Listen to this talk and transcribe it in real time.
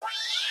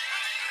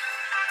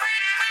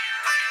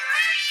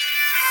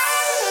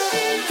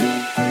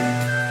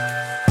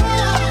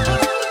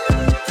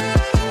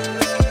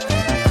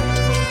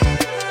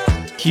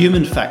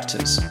human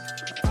factors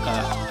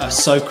are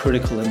so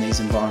critical in these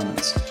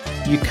environments.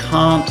 You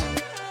can't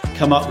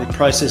come up with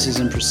processes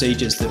and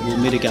procedures that will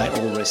mitigate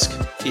all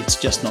risk. It's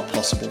just not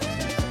possible.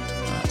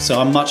 So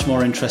I'm much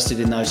more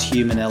interested in those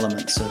human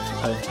elements of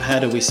how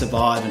do we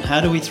survive and how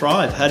do we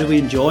thrive? How do we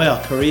enjoy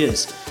our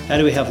careers? How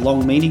do we have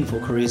long, meaningful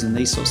careers in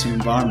these sorts of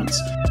environments?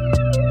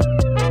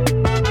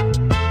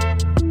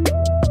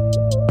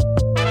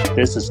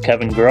 This is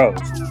Kevin Grove.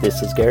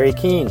 This is Gary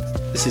Kuehn.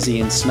 This is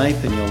Ian Snape,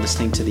 and you're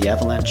listening to the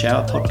Avalanche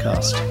Hour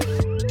podcast.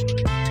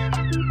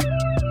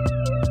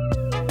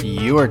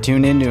 You are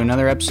tuned in to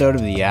another episode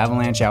of the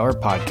Avalanche Hour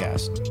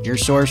podcast, your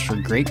source for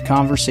great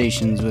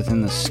conversations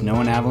within the snow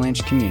and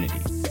avalanche community.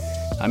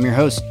 I'm your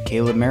host,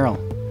 Caleb Merrill.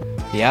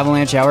 The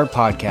Avalanche Hour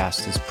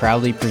podcast is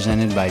proudly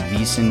presented by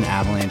Kuehn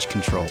Avalanche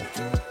Control,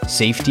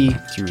 safety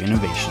through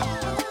innovation.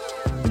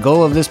 The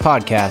goal of this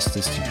podcast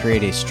is to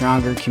create a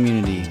stronger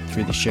community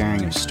through the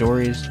sharing of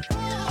stories,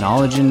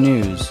 knowledge, and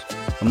news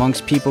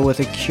amongst people with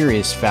a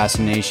curious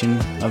fascination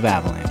of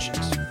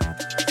avalanches.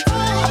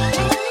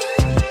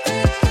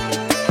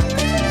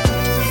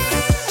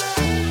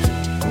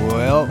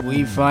 Well,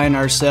 we find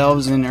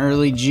ourselves in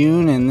early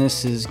June, and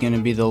this is going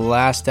to be the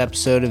last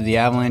episode of the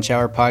Avalanche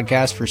Hour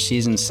podcast for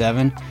Season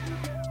 7.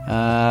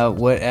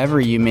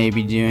 Whatever you may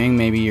be doing,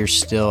 maybe you're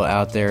still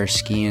out there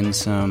skiing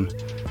some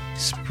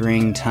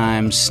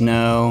springtime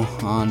snow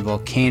on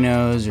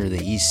volcanoes or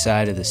the east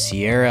side of the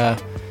Sierra.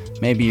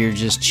 Maybe you're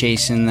just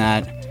chasing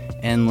that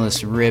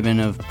endless ribbon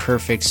of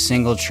perfect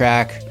single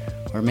track,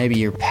 or maybe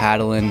you're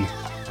paddling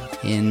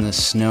in the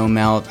snow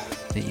melt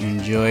that you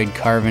enjoyed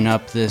carving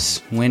up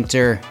this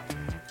winter.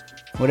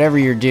 Whatever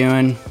you're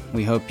doing,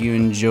 we hope you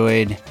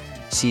enjoyed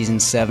Season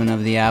 7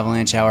 of the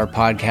Avalanche Hour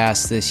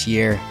podcast this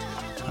year.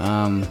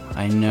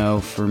 I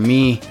know for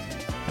me,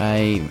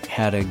 I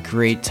had a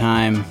great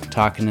time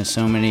talking to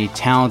so many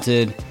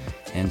talented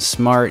and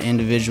smart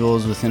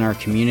individuals within our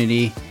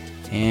community,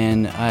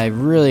 and I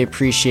really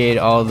appreciate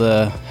all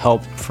the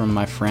help from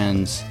my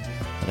friends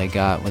that I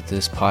got with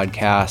this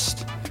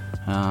podcast.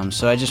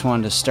 So I just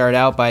wanted to start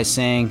out by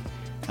saying,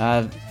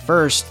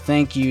 first,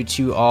 thank you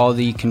to all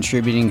the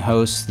contributing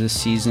hosts this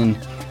season.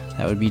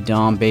 That would be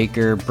Dom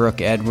Baker,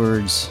 Brooke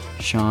Edwards,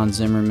 Sean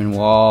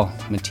Zimmerman-Wall,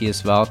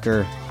 Matthias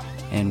Valker,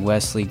 and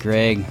Wesley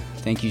Gregg.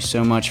 Thank you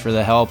so much for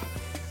the help.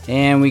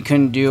 And we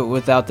couldn't do it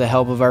without the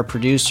help of our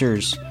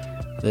producers,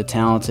 the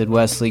talented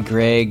Wesley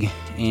Gregg,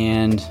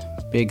 and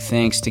big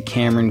thanks to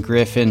Cameron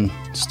Griffin,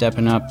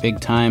 stepping up big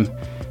time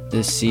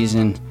this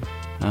season.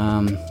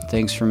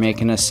 Thanks for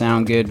making us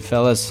sound good,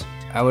 fellas.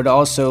 I would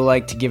also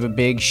like to give a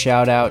big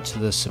shout out to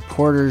the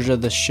supporters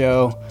of the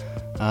show.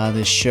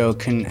 This show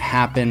couldn't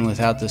happen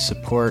without the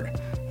support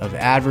of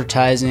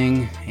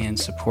advertising and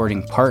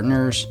supporting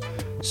partners.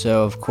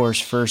 So, of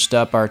course, first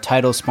up, our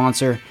title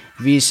sponsor,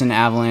 Kuehn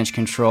Avalanche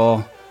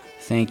Control.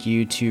 Thank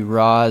you to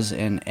Roz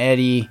and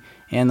Eddie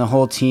and the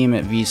whole team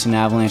at Kuehn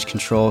Avalanche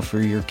Control for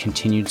your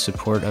continued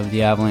support of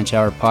the Avalanche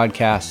Hour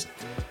podcast.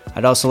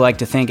 I'd also like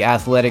to thank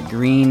Athletic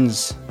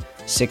Greens,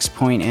 6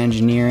 Point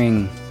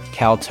Engineering,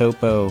 Cal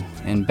Topo,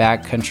 and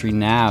Backcountry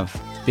Nav.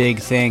 Big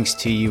thanks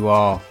to you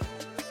all.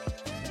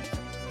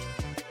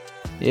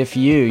 If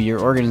you, your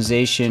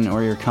organization,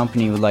 or your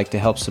company would like to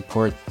help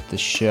support the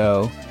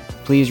show,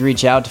 please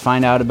reach out to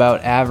find out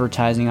about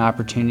advertising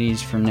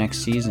opportunities for next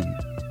season.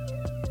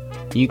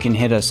 You can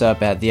hit us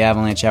up at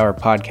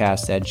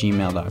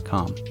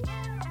theavalanchehourpodcast@gmail.com.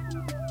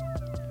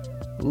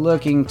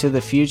 Looking to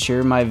the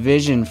future, my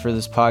vision for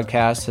this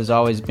podcast has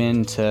always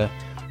been to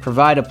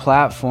provide a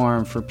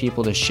platform for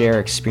people to share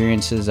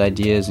experiences,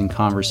 ideas, and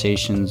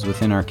conversations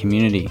within our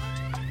community.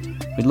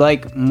 We'd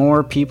like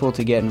more people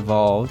to get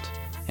involved,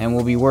 and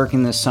we'll be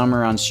working this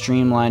summer on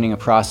streamlining a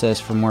process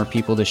for more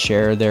people to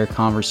share their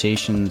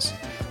conversations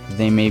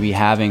they may be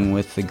having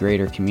with the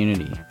greater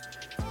community.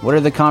 What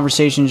are the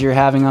conversations you're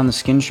having on the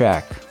skin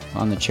track,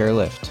 on the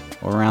chairlift,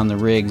 or around the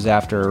rigs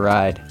after a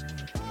ride?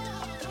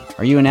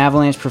 Are you an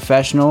avalanche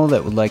professional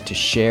that would like to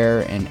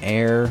share and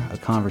air a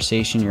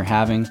conversation you're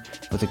having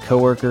with a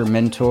coworker,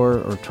 mentor,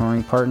 or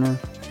touring partner?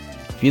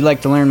 If you'd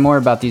like to learn more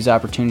about these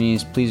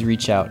opportunities, please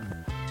reach out.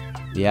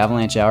 The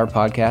Avalanche Hour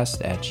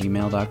Podcast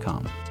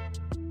 @gmail.com.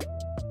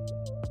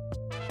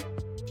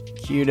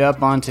 Queued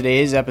up on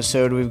today's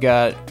episode, we've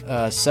got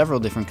several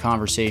different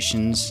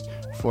conversations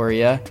for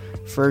you.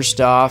 First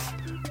off,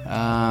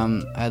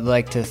 I'd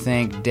like to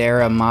thank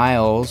Dara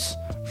Miles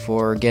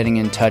for getting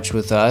in touch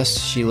with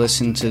us. She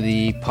listened to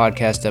the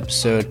podcast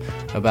episode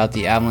about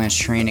the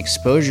avalanche terrain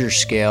exposure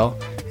scale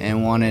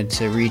and wanted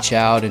to reach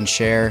out and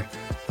share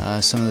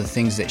some of the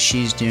things that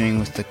she's doing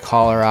with the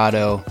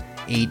Colorado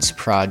AITS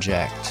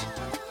project.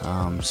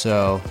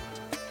 So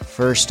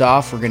first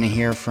off, we're going to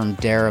hear from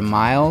Dara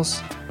Miles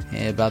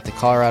about the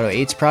Colorado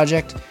AITS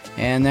project,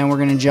 and then we're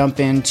going to jump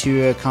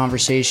into a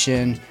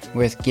conversation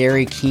with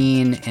Gary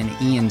Kuehn and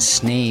Ian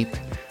Snape,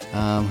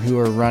 who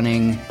are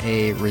running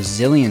a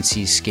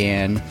resiliency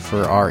scan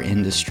for our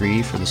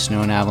industry, for the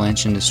snow and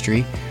avalanche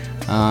industry.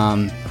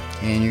 And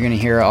you're going to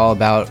hear all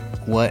about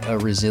what a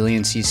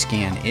resiliency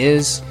scan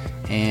is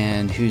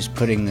and who's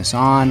putting this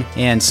on,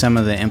 and some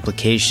of the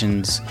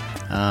implications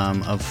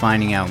of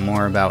finding out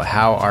more about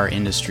how our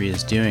industry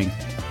is doing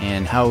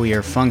and how we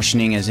are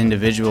functioning as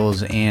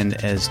individuals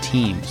and as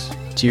teams.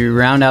 To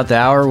round out the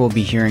hour, we'll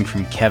be hearing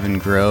from Kevin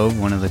Grove,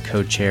 one of the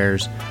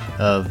co-chairs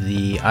of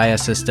the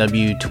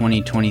ISSW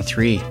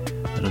 2023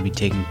 that'll be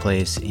taking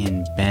place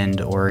in Bend,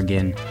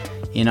 Oregon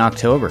in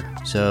October.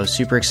 So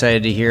super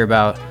excited to hear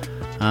about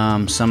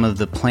some of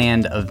the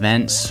planned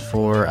events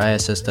for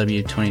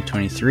ISSW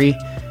 2023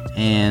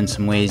 and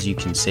some ways you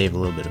can save a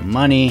little bit of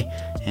money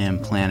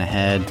and plan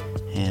ahead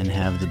and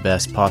have the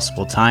best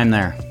possible time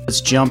there. Let's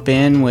jump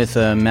in with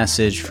a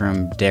message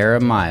from Dara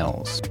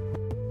Miles.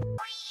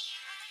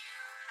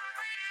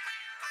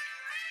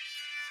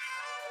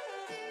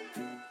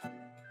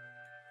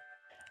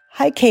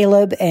 Hi,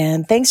 Caleb,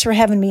 and thanks for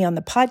having me on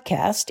the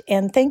podcast,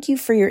 and thank you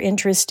for your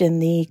interest in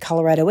the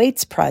Colorado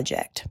 8s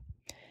project.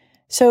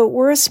 So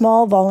we're a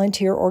small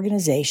volunteer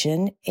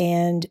organization,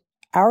 and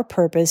our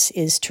purpose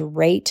is to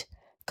rate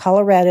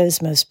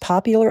Colorado's most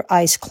popular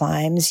ice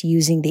climbs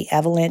using the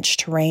Avalanche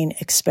Terrain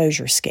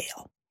Exposure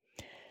Scale.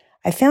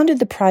 I founded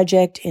the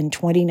project in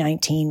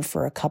 2019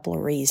 for a couple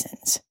of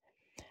reasons.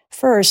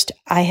 First,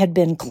 I had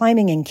been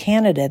climbing in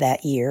Canada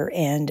that year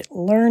and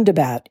learned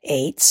about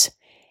 8s,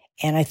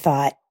 and I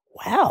thought,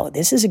 wow,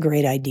 this is a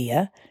great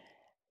idea.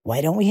 Why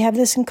don't we have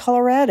this in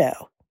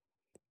Colorado?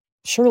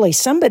 Surely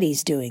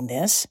somebody's doing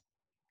this.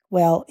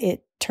 Well,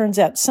 it turns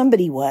out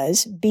somebody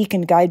was,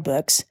 Beacon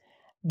Guidebooks,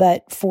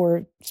 but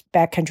for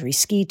backcountry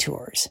ski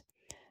tours.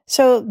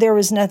 So there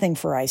was nothing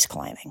for ice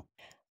climbing.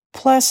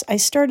 Plus, I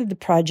started the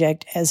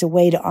project as a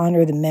way to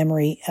honor the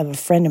memory of a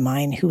friend of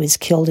mine who was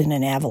killed in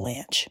an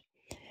avalanche.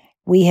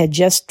 We had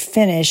just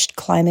finished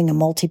climbing a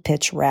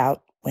multi-pitch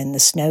route when the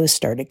snow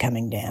started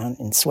coming down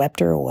and swept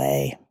her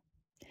away.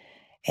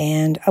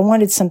 And I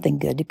wanted something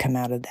good to come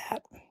out of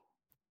that.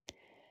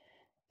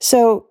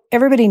 So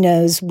everybody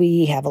knows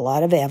we have a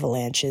lot of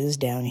avalanches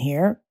down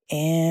here,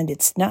 and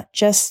it's not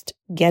just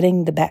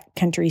getting the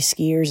backcountry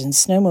skiers and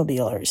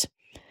snowmobilers.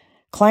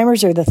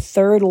 Climbers are the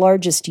third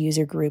largest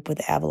user group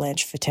with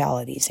avalanche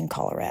fatalities in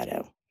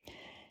Colorado.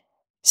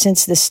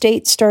 Since the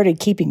state started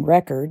keeping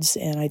records,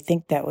 and I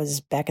think that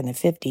was back in the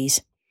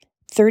 50s,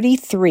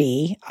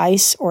 33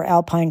 ice or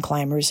alpine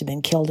climbers have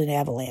been killed in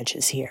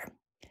avalanches here.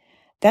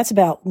 That's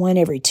about 1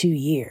 every 2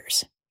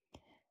 years.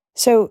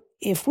 So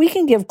if we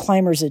can give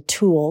climbers a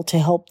tool to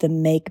help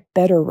them make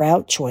better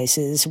route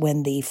choices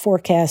when the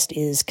forecast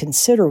is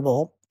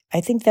considerable,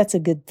 I think that's a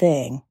good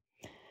thing.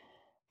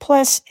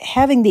 Plus,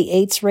 having the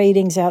 8s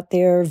ratings out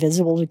there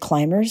visible to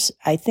climbers,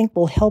 I think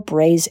will help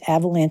raise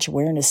avalanche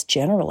awareness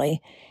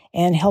generally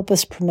and help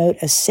us promote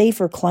a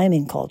safer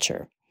climbing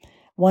culture,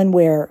 one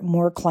where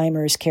more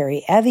climbers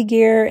carry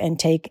AviGear and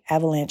take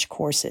avalanche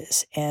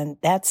courses, and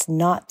that's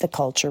not the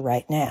culture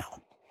right now.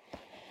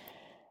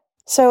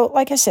 So,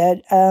 like I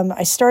said,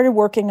 I started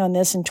working on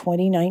this in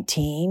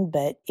 2019,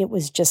 but it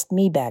was just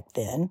me back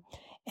then.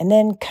 And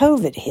then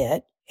COVID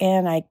hit,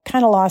 and I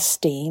kind of lost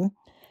steam.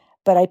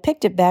 But I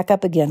picked it back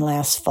up again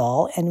last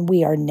fall, and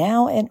we are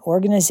now an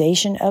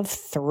organization of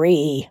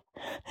 3.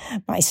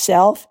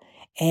 Myself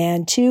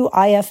and 2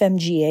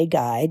 IFMGA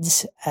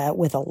guides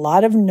with a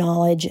lot of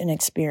knowledge and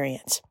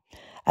experience.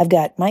 I've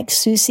got Mike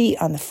Susi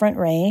on the Front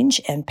Range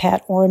and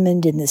Pat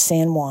Ormond in the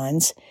San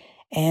Juans,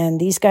 and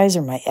these guys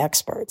are my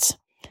experts.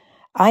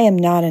 I am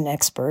not an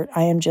expert.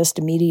 I am just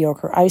a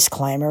mediocre ice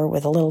climber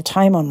with a little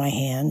time on my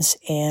hands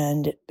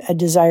and a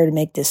desire to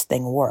make this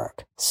thing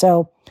work.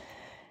 So,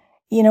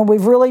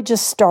 we've really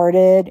just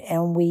started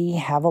and we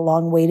have a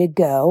long way to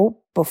go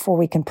before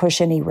we can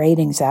push any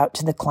ratings out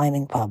to the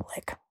climbing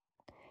public.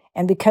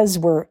 And because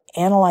we're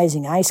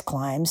analyzing ice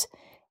climbs,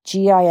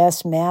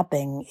 GIS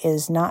mapping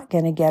is not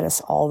going to get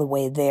us all the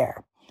way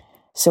there.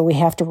 So we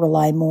have to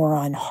rely more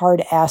on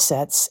hard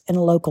assets and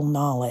local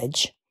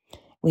knowledge.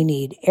 We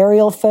need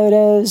aerial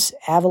photos,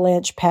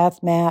 avalanche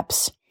path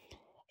maps,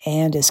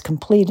 and as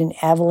complete an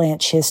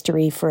avalanche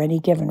history for any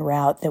given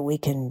route that we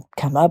can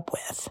come up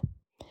with.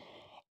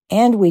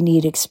 And we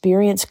need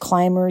experienced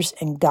climbers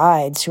and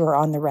guides who are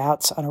on the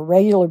routes on a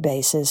regular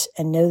basis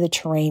and know the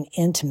terrain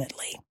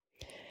intimately.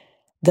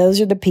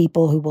 Those are the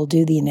people who will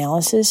do the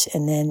analysis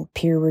and then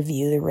peer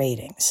review the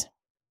ratings.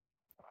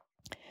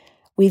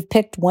 We've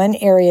picked one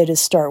area to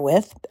start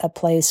with, a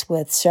place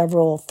with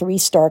several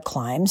 3-star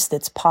climbs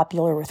that's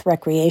popular with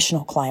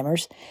recreational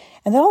climbers,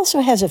 and that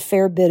also has a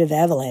fair bit of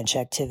avalanche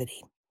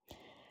activity.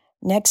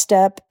 Next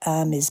up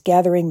is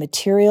gathering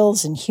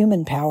materials and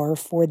human power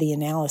for the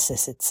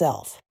analysis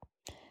itself.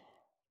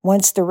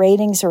 Once the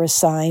ratings are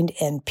assigned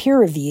and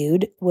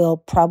peer-reviewed, we'll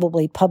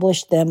probably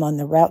publish them on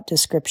the route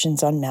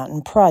descriptions on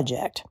Mountain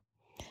Project.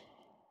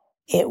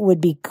 It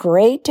would be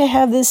great to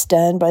have this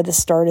done by the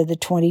start of the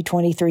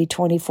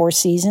 2023-24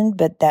 season,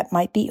 but that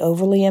might be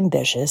overly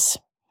ambitious.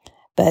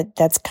 But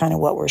that's kind of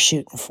what we're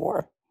shooting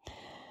for.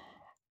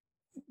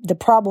 The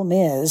problem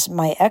is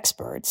my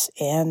experts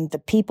and the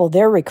people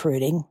they're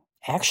recruiting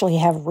actually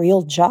have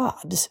real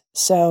jobs.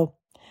 So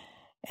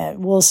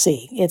we'll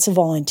see. It's a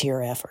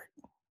volunteer effort.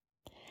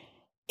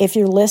 If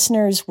your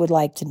listeners would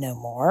like to know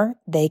more,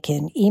 they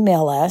can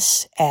email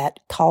us at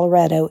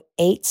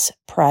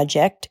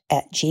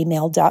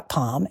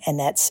colorado8sproject@gmail.com, and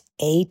that's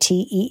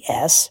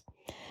ATES.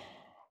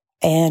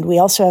 And we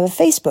also have a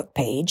Facebook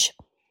page,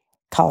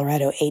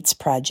 Colorado AIDS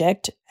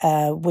Project,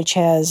 which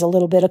has a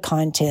little bit of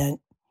content,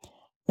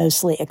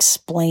 mostly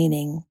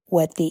explaining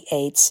what the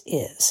AIDS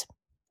is.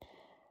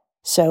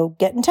 So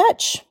get in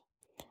touch.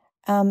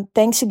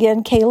 Thanks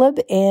again, Caleb,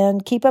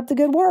 and keep up the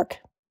good work.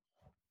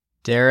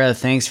 Dara,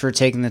 thanks for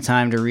taking the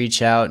time to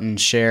reach out and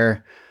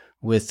share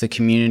with the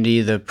community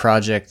the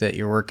project that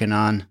you're working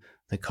on,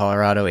 the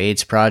Colorado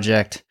AIDS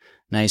Project.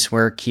 Nice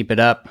work. Keep it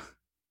up.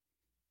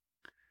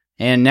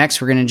 And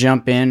next, we're going to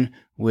jump in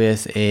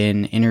with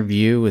an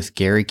interview with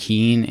Gary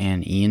Kuehn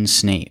and Ian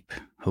Snape.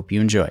 Hope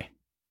you enjoy.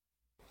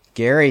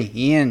 Gary,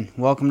 Ian,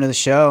 welcome to the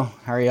show.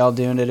 How are y'all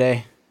doing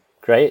today?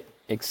 Great.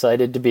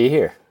 Excited to be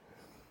here.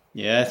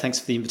 Yeah, thanks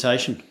for the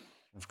invitation.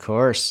 Of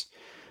course.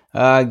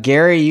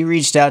 Gary, you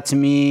reached out to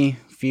me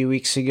a few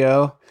weeks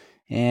ago,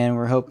 and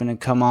we're hoping to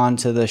come on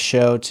to the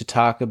show to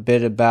talk a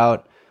bit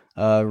about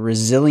a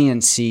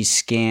resiliency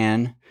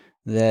scan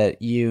that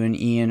you and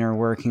Ian are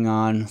working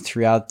on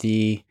throughout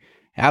the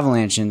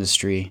avalanche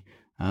industry,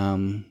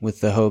 with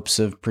the hopes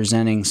of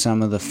presenting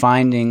some of the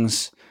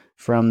findings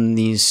from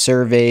these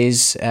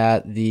surveys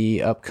at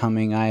the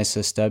upcoming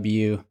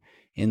ISSW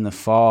in the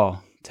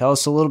fall. Tell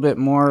us a little bit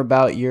more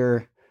about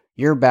your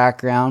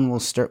background. We'll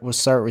start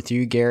with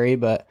you, Gary,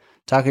 but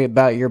talking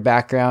about your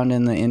background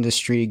in the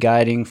industry,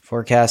 guiding,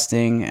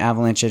 forecasting,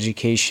 avalanche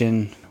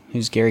education.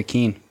 Who's Gary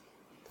Kuehn?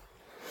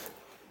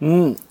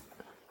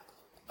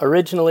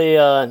 Originally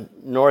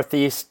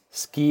Northeast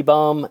ski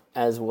bum,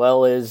 as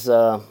well as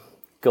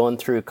going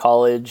through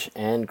college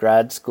and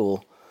grad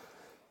school.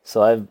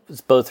 So I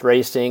was both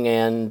racing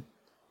and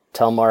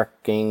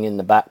telemarketing in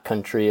the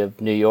backcountry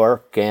of New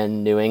York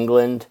and New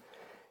England,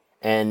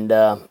 and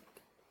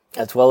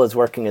as well as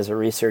working as a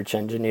research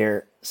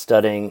engineer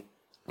studying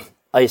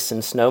ice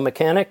and snow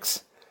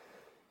mechanics.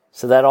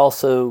 So that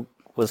also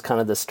was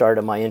kind of the start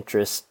of my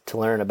interest to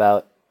learn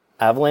about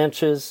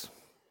avalanches,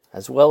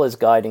 as well as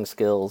guiding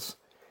skills.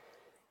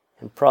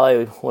 And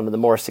probably one of the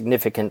more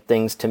significant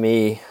things to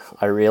me,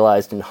 I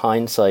realized in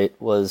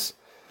hindsight, was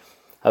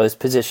I was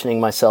positioning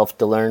myself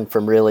to learn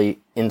from really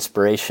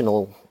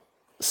inspirational,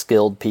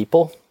 skilled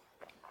people.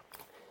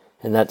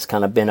 And that's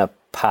kind of been a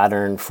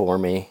pattern for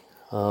me.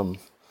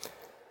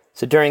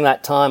 So during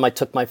that time, I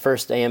took my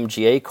first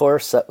AMGA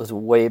course. That was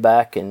way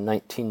back in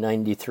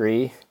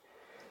 1993.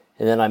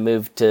 And then I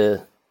moved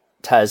to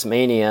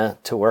Tasmania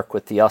to work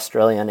with the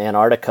Australian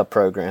Antarctica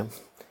program.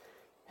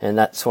 And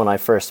that's when I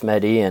first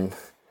met Ian.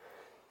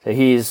 So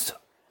he's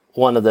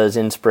one of those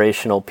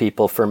inspirational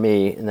people for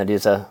me, in that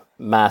he's a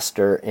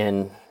master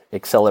in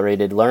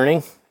accelerated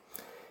learning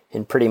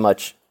in pretty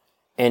much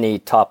any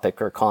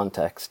topic or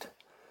context.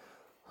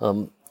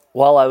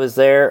 While I was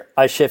there,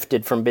 I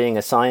shifted from being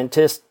a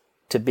scientist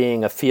to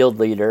being a field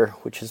leader,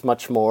 which is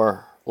much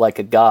more like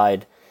a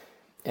guide,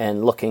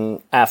 and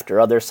looking after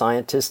other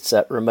scientists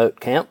at remote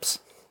camps.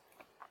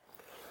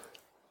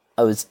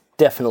 I was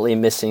definitely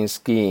missing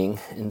skiing,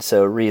 and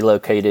so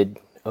relocated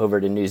over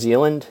to New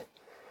Zealand.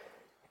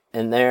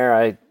 And there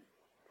I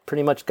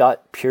pretty much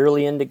got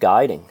purely into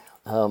guiding.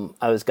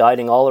 I was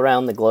guiding all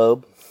around the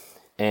globe,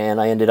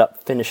 and I ended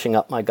up finishing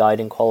up my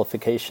guiding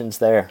qualifications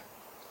there.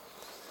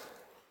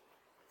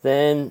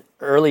 Then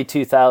early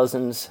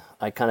 2000s,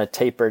 I kind of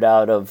tapered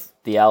out of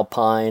the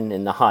alpine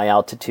and the high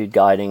altitude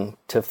guiding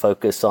to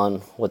focus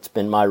on what's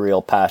been my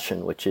real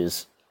passion, which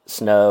is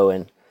snow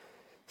and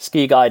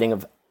ski guiding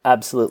of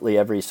absolutely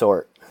every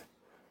sort.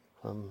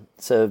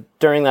 So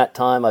during that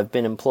time, I've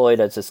been employed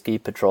as a ski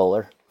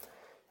patroller,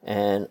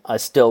 and I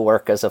still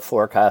work as a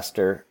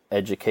forecaster,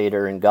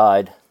 educator, and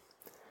guide.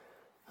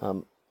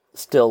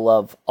 Still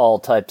love all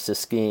types of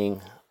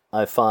skiing.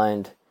 I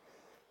find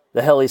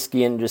the heli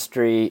ski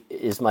industry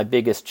is my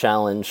biggest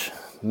challenge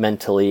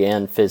mentally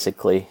and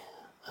physically.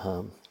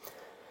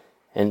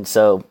 And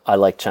so I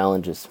like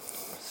challenges.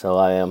 So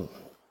I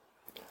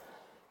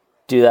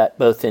do that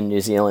both in New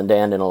Zealand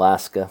and in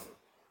Alaska.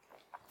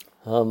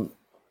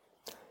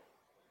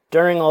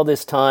 During all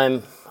this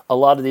time, a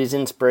lot of these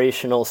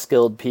inspirational,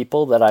 skilled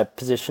people that I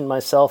position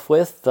myself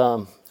with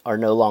are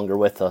no longer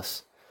with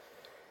us.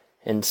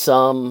 And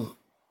some,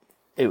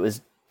 it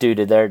was due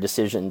to their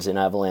decisions in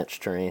avalanche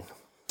terrain.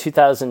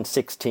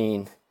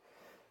 2016,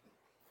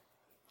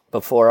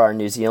 before our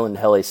New Zealand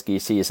heli ski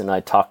season, I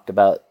talked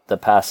about the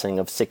passing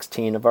of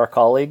 16 of our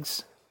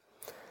colleagues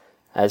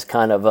as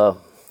kind of a,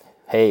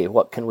 hey,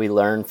 what can we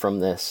learn from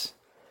this?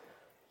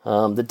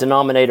 The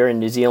denominator in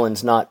New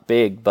Zealand's not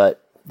big,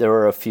 but there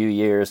were a few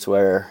years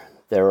where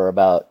there were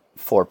about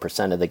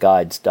 4% of the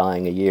guides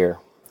dying a year,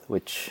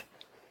 which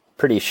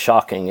pretty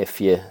shocking if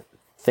you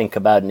think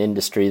about an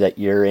industry that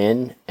you're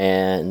in,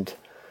 and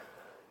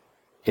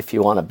if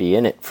you want to be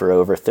in it for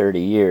over 30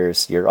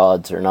 years, your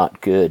odds are not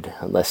good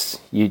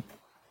unless you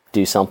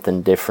do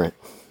something different.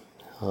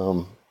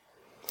 So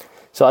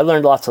I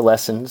learned lots of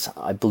lessons.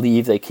 I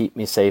believe they keep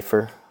me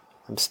safer.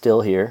 I'm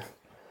still here.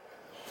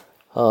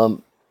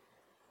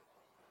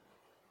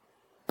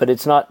 But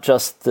it's not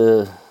just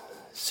the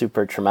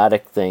super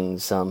traumatic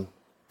things.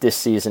 This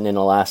season in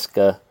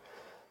Alaska,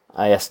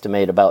 I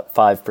estimate about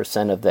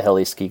 5% of the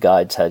heli ski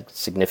guides had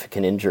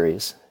significant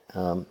injuries.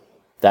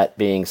 That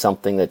being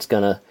something that's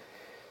going to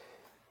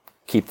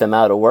keep them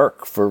out of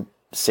work for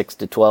 6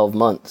 to 12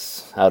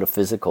 months, out of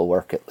physical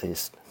work at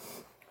least.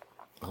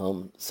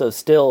 So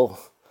still,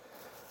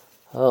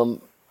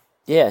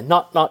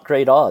 not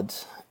great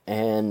odds.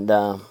 And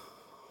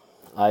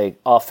I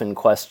often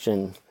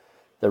question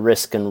the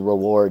risk and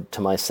reward to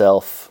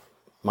myself,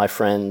 my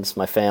friends,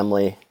 my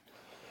family,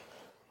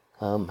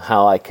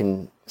 how I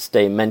can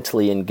stay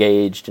mentally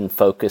engaged and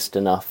focused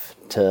enough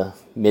to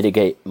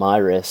mitigate my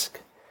risk,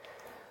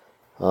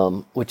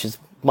 which is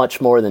much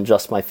more than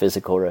just my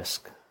physical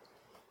risk.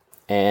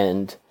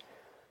 And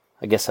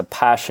I guess a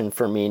passion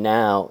for me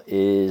now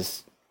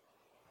is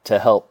to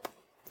help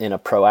in a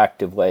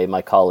proactive way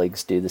my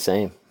colleagues do the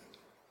same,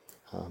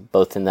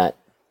 both in that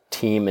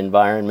team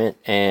environment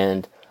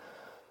and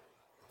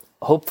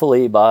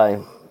hopefully by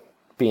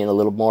being a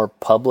little more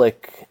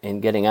public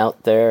and getting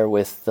out there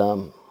with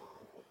the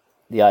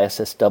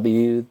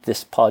ISSW,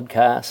 this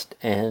podcast,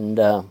 and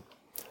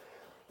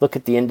look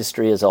at the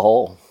industry as a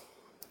whole.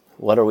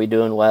 What are we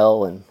doing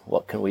well and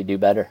what can we do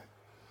better?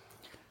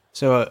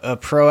 So a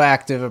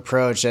proactive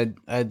approach,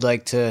 I'd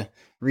like to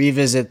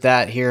revisit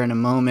that here in a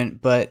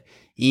moment, but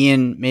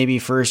Ian, maybe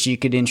first you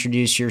could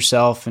introduce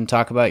yourself and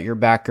talk about your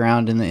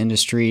background in the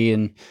industry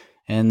and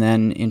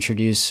then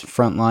introduce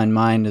Frontline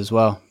Mind as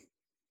well.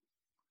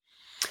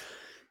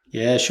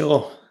 Yeah,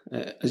 sure.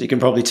 As you can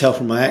probably tell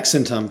from my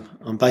accent,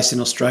 I'm based in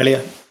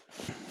Australia.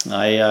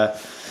 I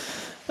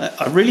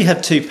really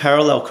had two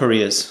parallel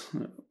careers.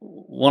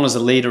 One as a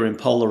leader in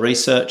polar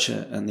research,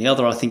 and the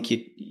other I think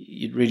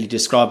you'd really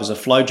describe as a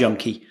flow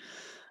junkie,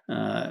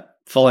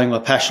 following my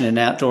passion in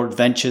outdoor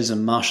adventures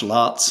and martial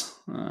arts.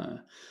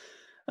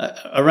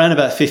 Around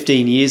about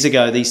 15 years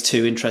ago, these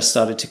two interests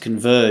started to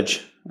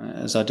converge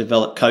as I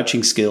developed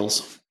coaching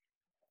skills.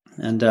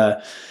 And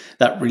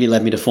that really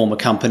led me to form a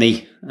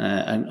company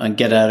and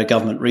get out of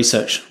government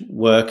research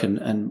work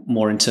and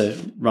more into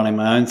running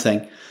my own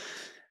thing.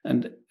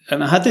 And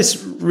I had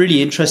this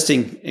really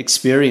interesting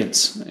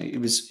experience.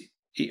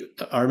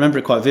 I remember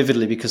it quite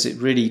vividly because it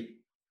really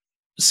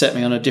set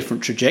me on a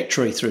different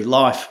trajectory through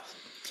life.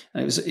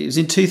 And it was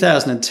in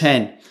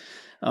 2010.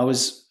 I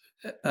was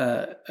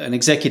an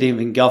executive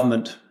in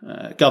government.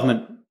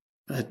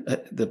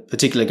 The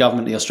particular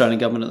government, the Australian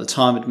government at the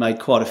time, had made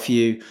quite a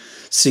few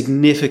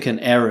significant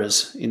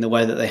errors in the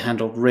way that they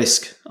handled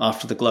risk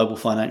after the global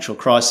financial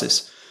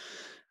crisis.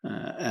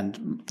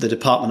 And the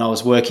department I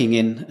was working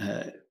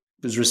in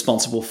was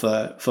responsible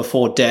for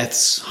 4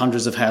 deaths,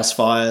 hundreds of house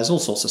fires, all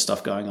sorts of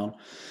stuff going on.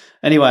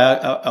 Anyway,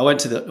 I went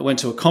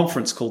to a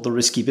conference called the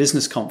Risky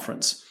Business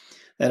Conference.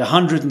 They had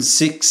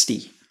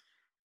 160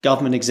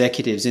 government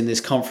executives in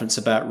this conference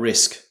about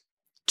risk.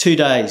 2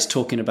 days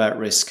talking about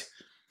risk.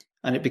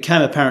 And it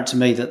became apparent to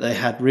me that they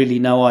had really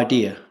no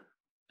idea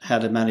how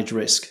to manage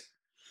risk.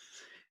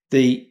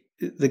 The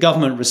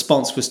government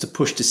response was to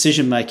push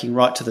decision-making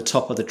right to the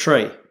top of the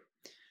tree.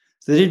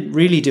 They didn't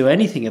really do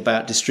anything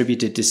about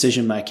distributed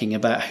decision-making,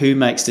 about who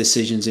makes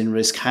decisions in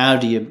risk, how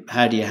do you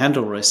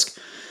handle risk.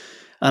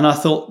 And I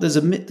thought there's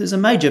a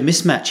major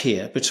mismatch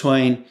here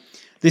between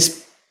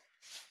this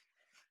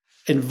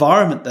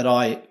environment that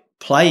I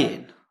play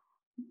in,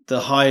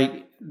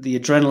 the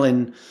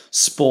adrenaline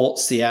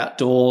sports, the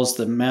outdoors,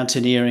 the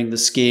mountaineering, the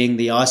skiing,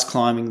 the ice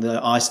climbing, the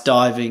ice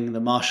diving,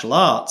 the martial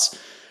arts,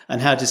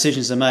 and how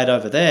decisions are made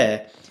over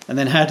there, and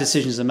then how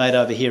decisions are made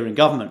over here in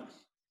government.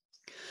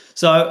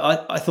 So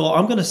I thought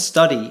I'm going to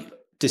study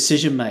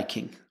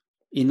decision-making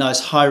in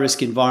those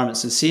high-risk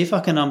environments and see if I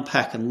can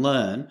unpack and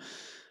learn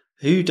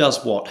who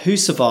does what, who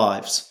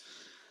survives.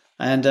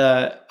 And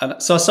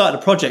so I started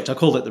a project. I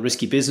called it the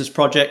Risky Business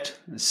Project.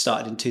 It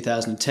started in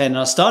 2010. And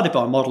I started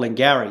by modelling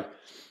Gary.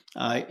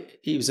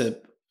 He was a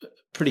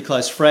pretty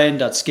close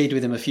friend. I'd skied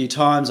with him a few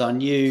times. I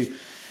knew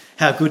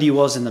how good he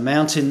was in the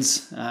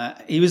mountains.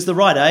 He was the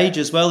right age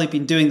as well. He'd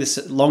been doing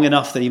this long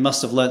enough that he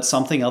must have learnt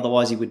something,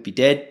 otherwise he would be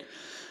dead.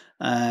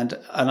 And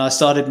I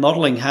started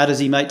modelling, how does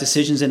he make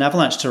decisions in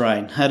avalanche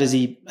terrain? How does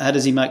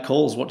he make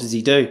calls? What does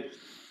he do?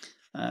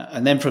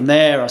 And then from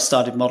there, I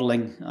started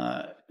modelling.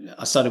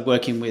 I started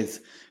working with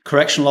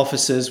correctional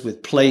officers,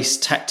 with police,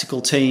 tactical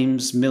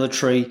teams,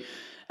 military,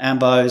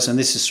 AMBOs, and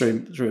this is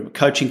through a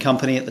coaching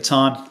company at the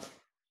time.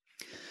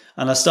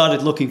 And I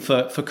started looking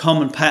for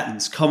common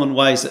patterns, common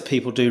ways that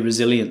people do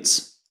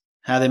resilience,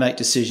 how they make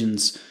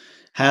decisions,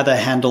 how they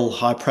handle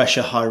high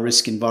pressure, high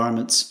risk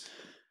environments.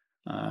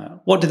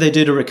 What do they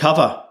do to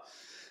recover?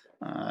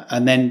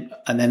 And then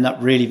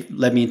that really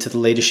led me into the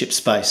leadership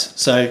space.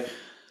 So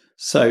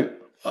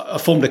I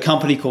formed a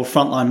company called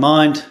Frontline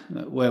Mind,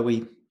 where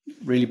we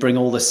really bring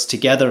all this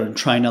together and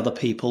train other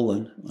people,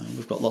 and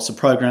we've got lots of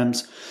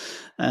programs.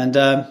 And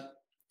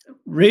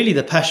really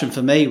the passion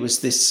for me was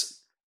this,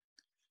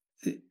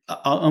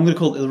 I'm going to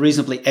call it the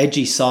reasonably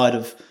edgy side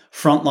of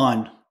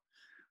frontline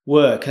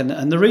work.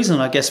 And the reason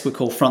I guess we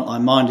call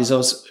Frontline Mind is I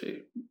was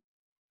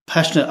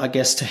passionate, I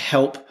guess, to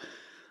help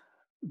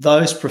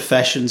those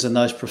professions and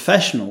those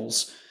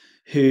professionals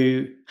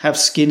who have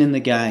skin in the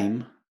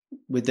game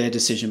with their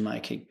decision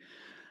making.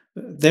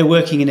 They're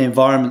working in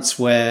environments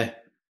where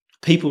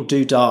people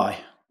do die,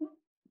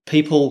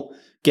 people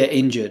get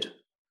injured.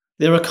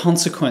 There are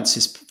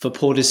consequences for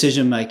poor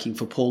decision making,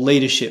 for poor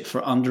leadership,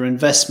 for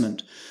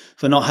underinvestment,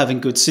 for not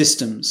having good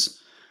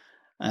systems.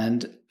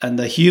 And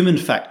the human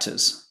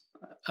factors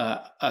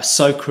are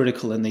so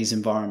critical in these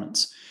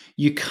environments.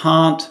 You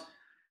can't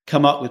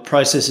come up with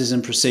processes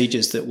and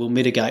procedures that will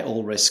mitigate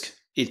all risk.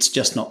 It's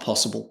just not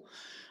possible.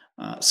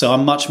 So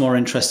I'm much more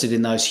interested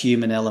in those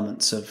human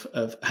elements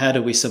of how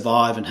do we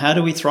survive and how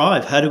do we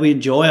thrive? How do we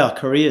enjoy our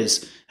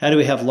careers? How do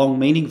we have long,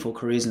 meaningful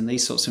careers in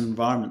these sorts of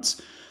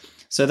environments?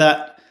 So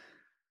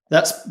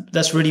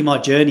that's really my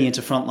journey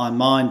into Frontline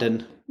Mind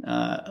and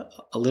a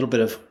little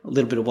bit of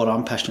what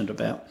I'm passionate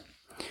about.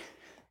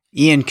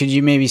 Ian, could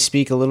you maybe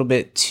speak a little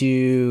bit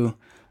to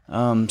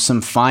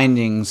some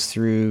findings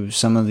through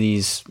some of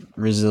these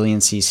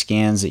resiliency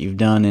scans that you've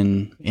done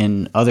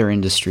in other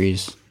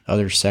industries,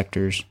 other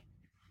sectors?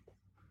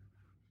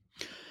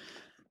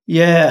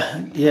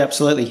 Yeah,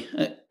 absolutely.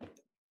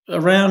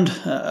 Around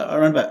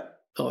about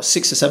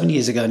 6 or 7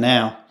 years ago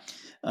now,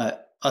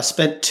 I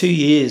spent 2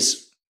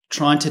 years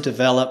trying to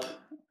develop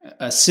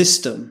a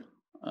system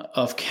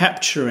of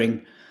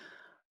capturing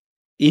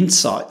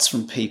insights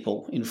from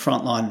people in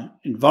frontline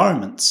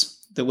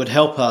environments that would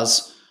help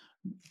us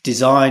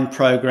design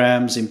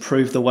programs,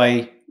 improve the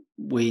way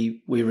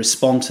we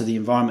respond to the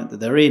environment that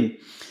they're in.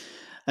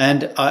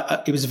 And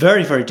it was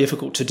very, very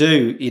difficult to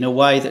do in a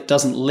way that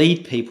doesn't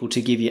lead people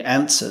to give you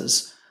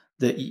answers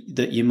that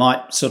you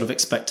might sort of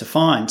expect to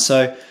find.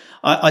 So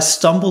I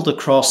stumbled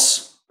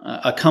across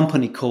a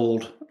company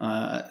called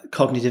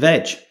Cognitive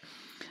Edge.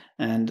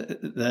 And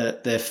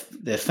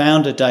their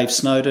founder, Dave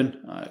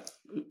Snowden,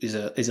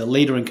 is a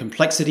leader in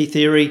complexity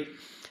theory.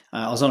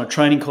 I was on a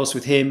training course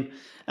with him,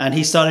 and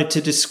he started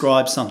to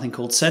describe something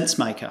called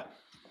SenseMaker.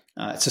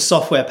 It's a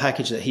software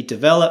package that he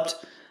developed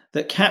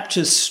that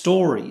captures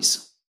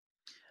stories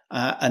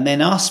and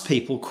then asks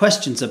people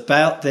questions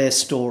about their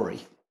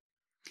story.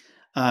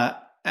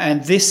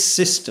 And this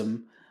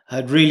system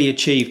had really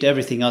achieved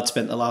everything I'd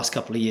spent the last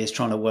couple of years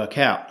trying to work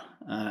out.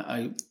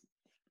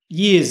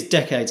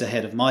 Decades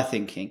ahead of my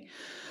thinking.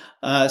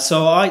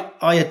 So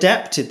I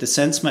adapted the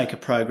SenseMaker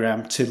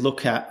program to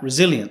look at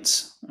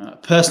resilience,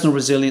 personal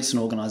resilience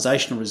and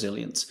organizational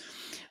resilience.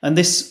 And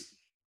this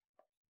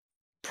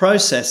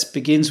process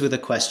begins with a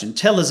question.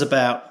 Tell us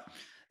about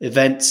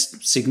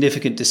events,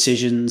 significant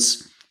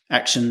decisions,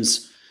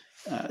 actions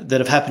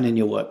that have happened in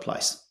your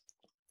workplace.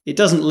 It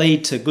doesn't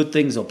lead to good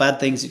things or bad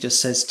things. It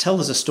just says, tell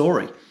us a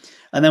story.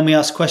 And then we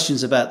ask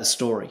questions about the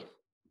story.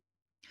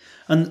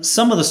 And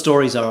some of the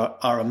stories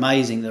are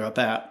amazing. They're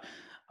about,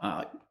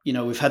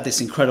 we've had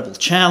this incredible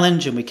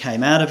challenge and we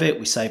came out of it.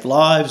 We saved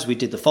lives. We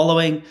did the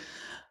following.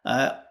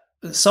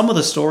 Some of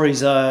the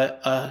stories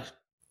are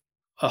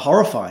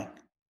horrifying.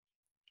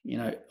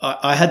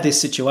 I had this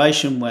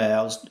situation where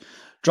I was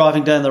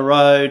driving down the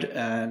road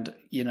and,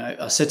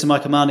 I said to my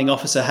commanding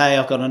officer, hey,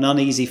 I've got an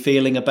uneasy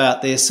feeling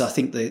about this. I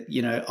think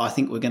that, I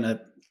think we're going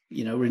to,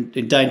 we're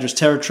in dangerous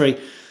territory.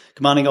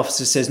 Commanding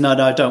officer says,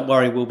 no, don't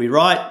worry. We'll be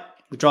right.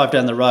 We drive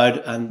down the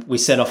road and we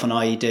set off an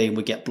IED and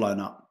we get blown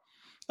up.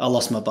 I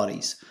lost my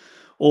buddies.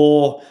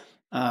 Or,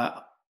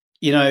 I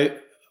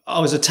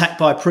was attacked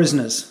by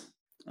prisoners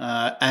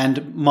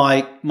and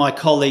my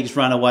colleagues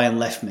ran away and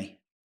left me.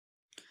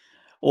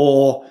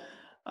 Or,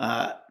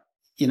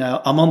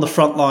 I'm on the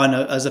front line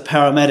as a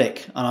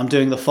paramedic and I'm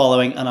doing the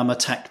following and I'm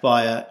attacked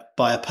by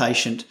a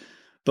patient.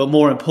 But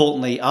more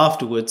importantly,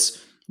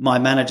 afterwards, my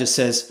manager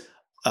says,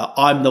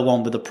 I'm the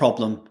one with the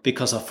problem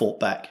because I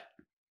fought back.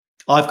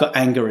 I've got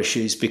anger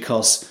issues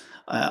because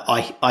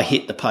I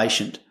hit the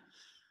patient.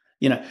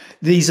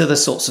 These are the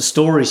sorts of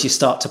stories you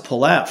start to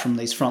pull out from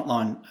these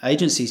frontline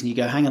agencies and you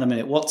go, hang on a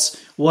minute,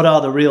 what are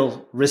the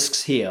real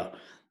risks here?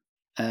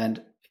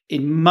 And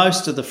in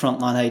most of the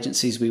frontline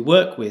agencies we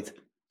work with,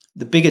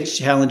 the bigger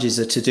challenges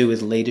are to do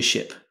with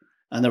leadership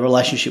and the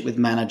relationship with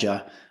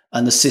manager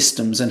and the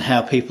systems and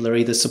how people are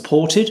either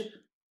supported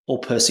or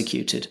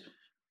persecuted.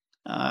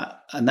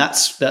 And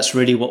that's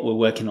really what we're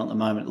working on at the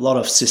moment. A lot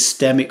of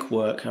systemic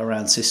work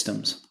around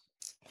systems.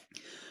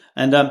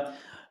 And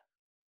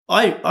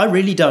I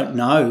really don't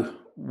know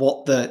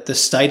what the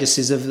status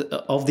is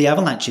of the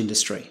avalanche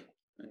industry.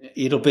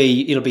 It'll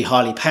be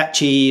highly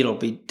patchy. It'll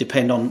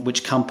depend on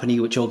which company,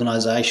 which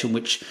organization,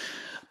 which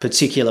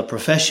particular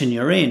profession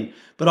you're in.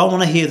 But I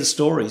want to hear the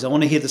stories. I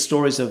want to hear the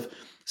stories of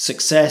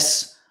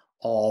success,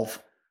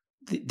 of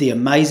the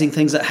amazing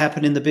things that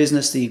happen in the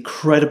business, the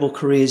incredible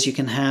careers you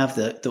can have,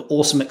 the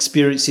awesome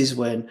experiences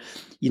when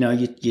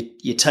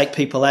you take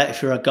people out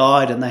if you're a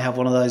guide and they have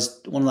one of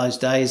those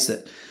days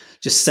that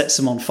just sets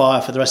them on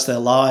fire for the rest of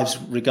their lives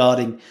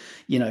regarding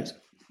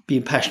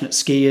being passionate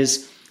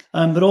skiers,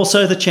 but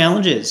also the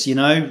challenges,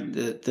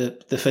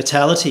 the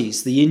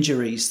fatalities, the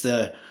injuries,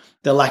 the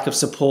lack of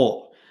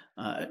support,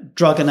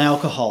 drug and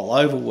alcohol,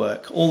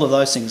 overwork, all of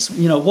those things.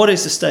 What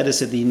is the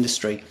status of the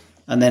industry?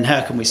 And then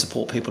how can we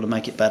support people to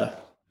make it better?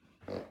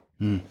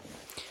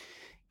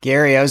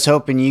 Gary, I was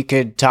hoping you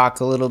could talk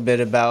a little bit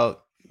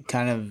about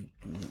kind of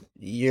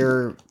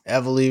your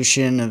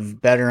evolution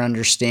of better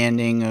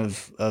understanding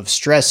of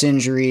stress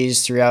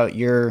injuries throughout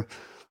your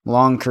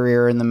long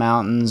career in the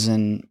mountains,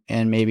 and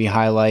maybe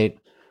highlight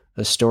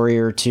a story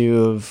or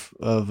two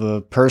of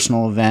a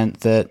personal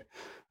event that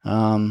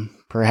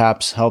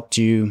perhaps helped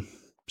you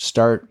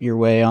start your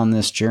way on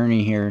this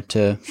journey here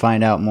to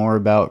find out more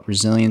about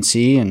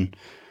resiliency and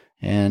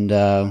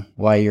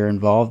why you're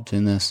involved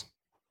in this.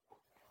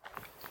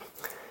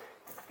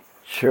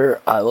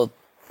 Sure, I will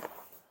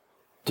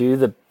do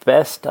the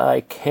best I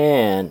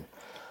can.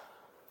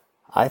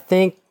 I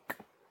think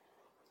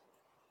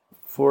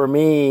for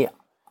me,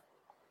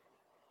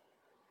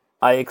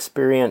 I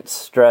experience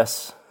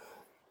stress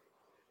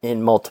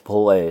in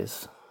multiple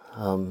ways.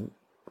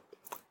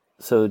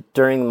 So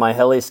during my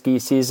heli ski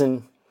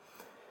season,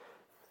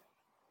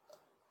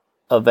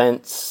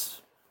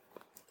 events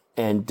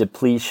and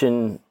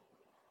depletion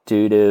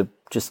due to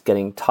just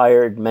getting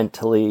tired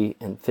mentally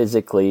and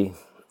physically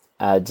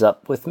adds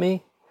up with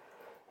me,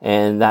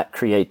 and that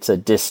creates a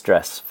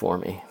distress for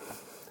me.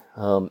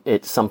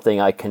 It's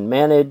something I can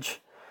manage,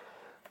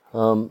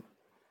 but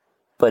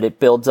it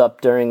builds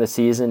up during the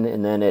season,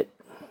 and then it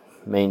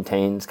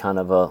maintains kind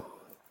of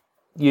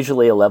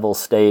usually a level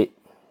state.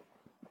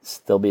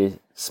 There'll be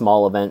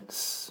small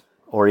events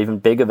or even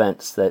big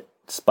events that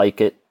spike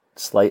it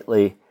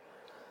slightly.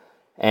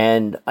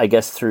 And I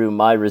guess through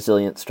my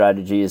resilient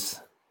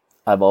strategies,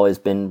 I've always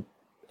been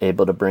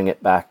able to bring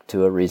it back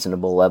to a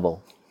reasonable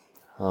level.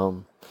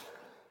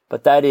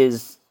 But that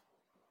is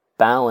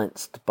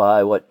balanced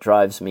by what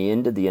drives me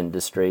into the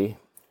industry,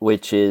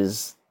 which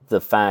is the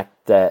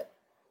fact that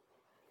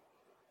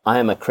I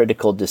am a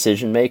critical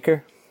decision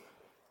maker,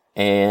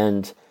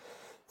 and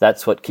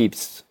that's what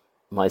keeps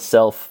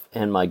myself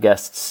and my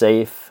guests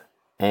safe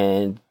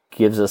and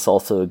gives us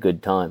also a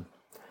good time.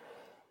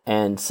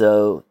 And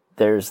so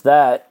there's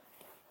that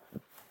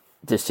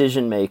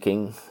decision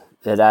making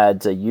that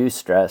adds a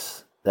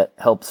eustress that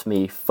helps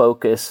me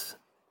focus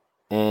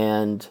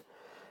and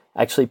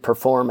actually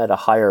perform at a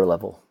higher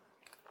level.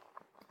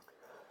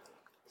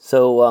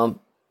 So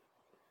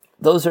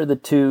those are the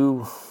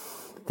two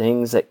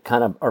things that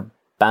kind of are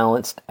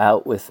balanced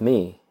out with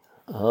me.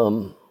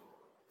 And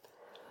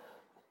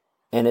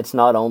it's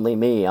not only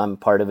me, I'm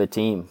part of a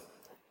team.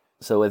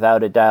 So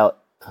without a doubt,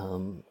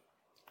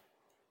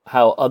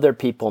 how other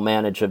people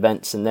manage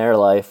events in their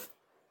life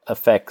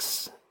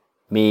affects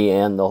me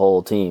and the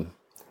whole team.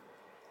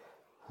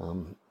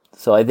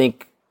 So I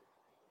think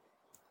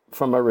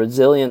from a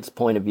resilience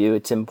point of view,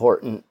 it's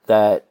important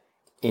that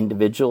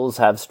individuals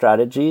have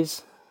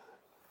strategies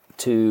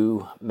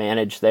to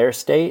manage their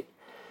state,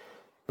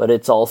 but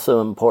it's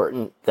also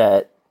important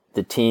that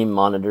the team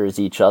monitors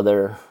each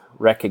other,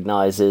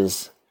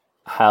 recognizes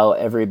how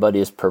everybody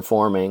is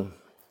performing,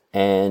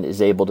 and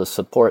is able to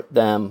support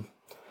them.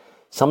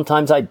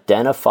 Sometimes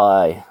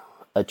identify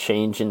a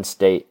change in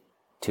state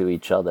to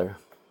each other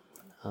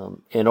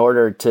in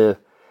order to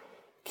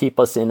keep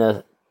us in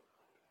a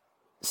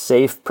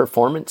safe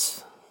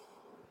performance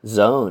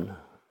zone.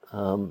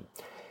 And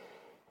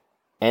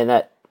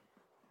that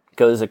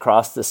goes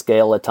across the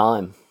scale of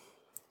time.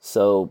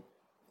 So,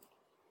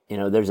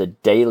 there's a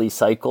daily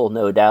cycle,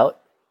 no doubt,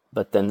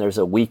 but then there's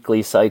a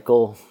weekly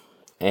cycle,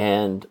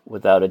 and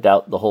without a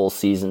doubt, the whole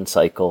season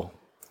cycle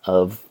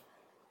of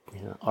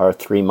our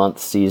 3-month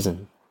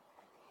season.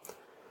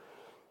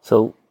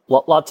 So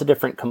lots of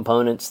different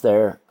components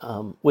there,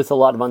 with a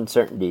lot of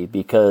uncertainty,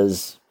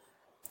 because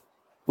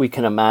we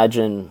can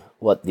imagine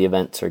what the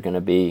events are going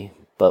to be,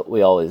 but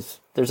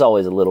there's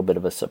always a little bit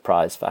of a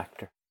surprise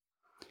factor.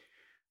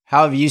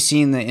 How have you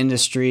seen the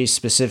industry,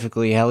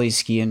 specifically heli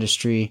ski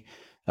industry,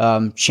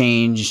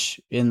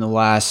 change in the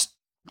last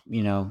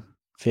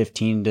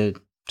 15 to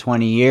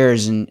 20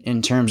 years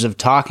in terms of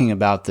talking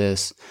about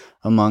this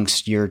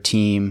amongst your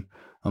team,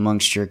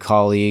 amongst your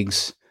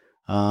colleagues?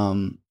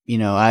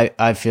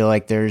 I feel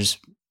like there's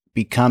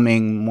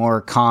becoming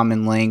more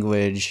common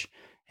language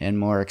and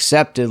more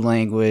accepted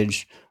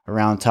language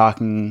around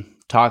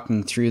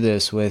talking through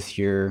this with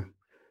your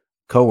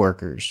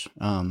coworkers.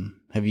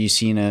 Have you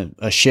seen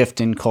a shift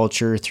in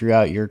culture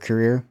throughout your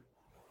career?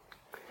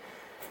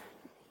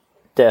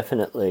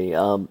 Definitely.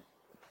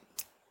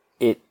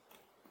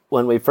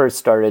 When we first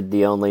started,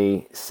 the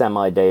only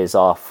semi-days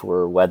off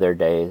were weather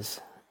days.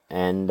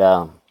 And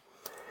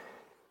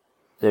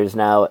there's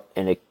now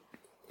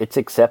it's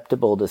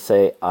acceptable to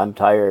say, I'm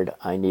tired,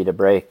 I need a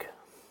break.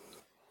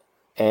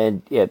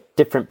 And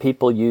different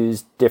people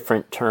use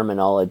different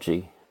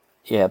terminology.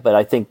 But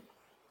I think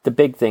the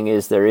big thing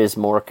is there is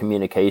more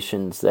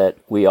communications that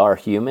we are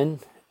human,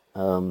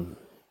 and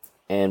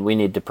we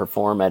need to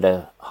perform at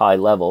a high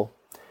level.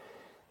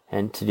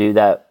 And to do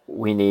that,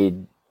 we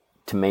need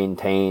to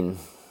maintain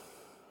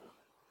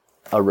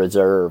a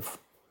reserve.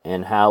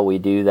 And how we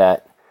do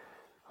that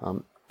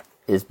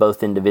is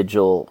both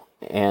individual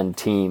and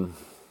team.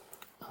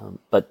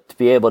 But to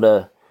be able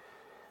to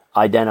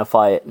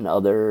identify it in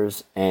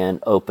others and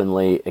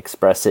openly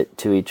express it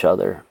to each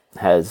other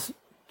has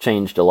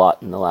changed a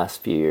lot in the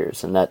last few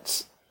years, and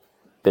that's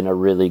been a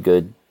really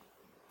good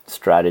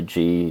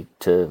strategy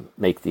to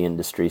make the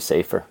industry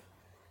safer.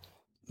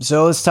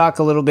 So let's talk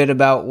a little bit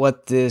about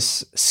what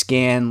this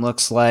scan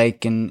looks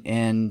like,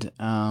 and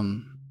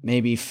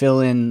maybe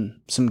fill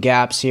in some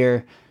gaps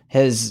here.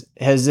 Has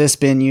this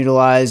been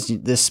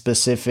utilized? This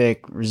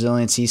specific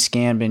resiliency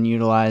scan been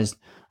utilized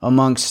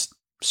amongst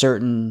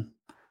certain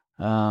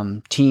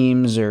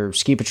teams or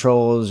ski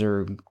patrols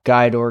or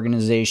guide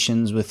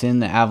organizations within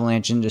the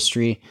avalanche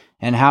industry?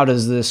 And how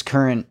does this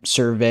current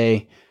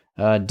survey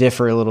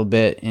differ a little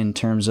bit in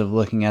terms of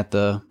looking at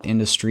the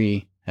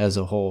industry as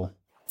a whole?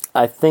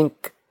 I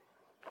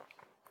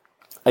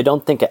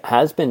don't think it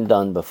has been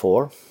done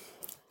before,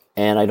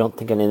 and I don't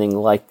think anything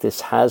like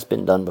this has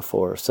been done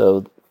before.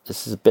 So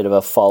this is a bit of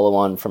a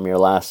follow-on from your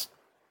last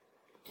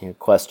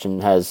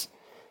question.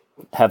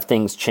 Have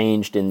things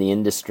changed in the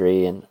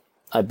industry? And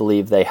I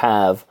believe they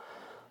have.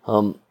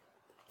 I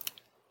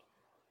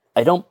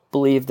don't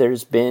believe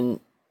there's been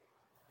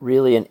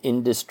really an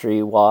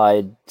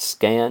industry-wide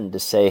scan to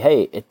say,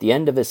 hey, at the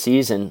end of a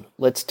season,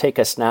 let's take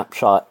a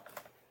snapshot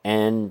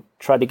and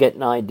try to get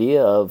an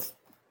idea of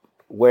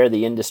where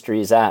the industry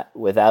is at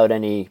without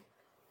any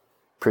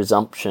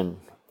presumption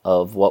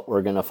of what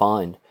we're going to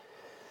find.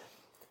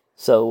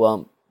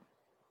 So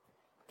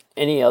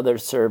any other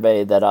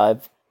survey that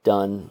I've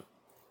done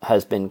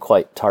has been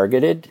quite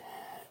targeted,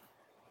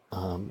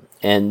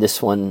 and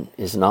this one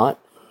is not.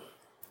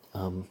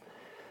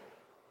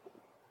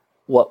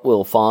 What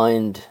we'll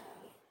find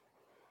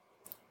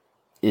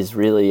is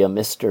really a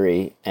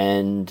mystery,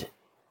 and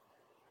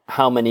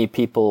how many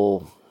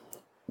people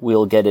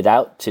we'll get it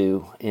out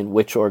to in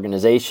which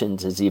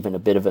organizations is even a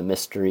bit of a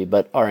mystery.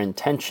 But our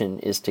intention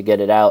is to get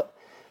it out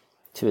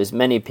to as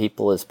many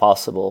people as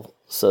possible,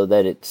 so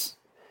that it's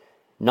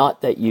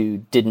not that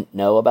you didn't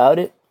know about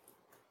it,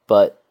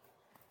 but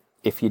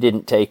if you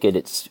didn't take it,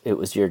 it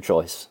was your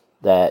choice.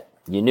 That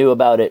you knew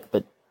about it,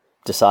 but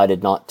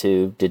decided not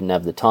to, didn't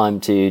have the time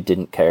to,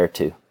 didn't care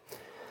to.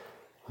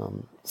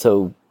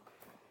 So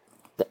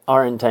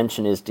our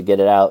intention is to get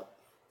it out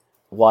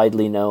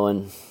widely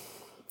known.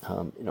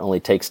 It only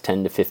takes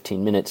 10 to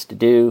 15 minutes to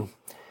do.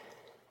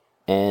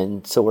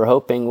 And so we're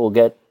hoping we'll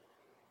get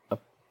a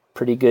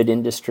pretty good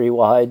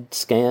industry-wide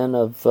scan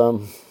of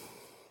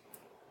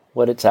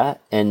what it's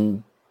at,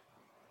 and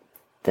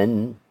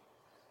then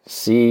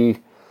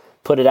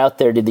put it out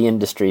there to the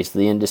industry so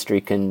the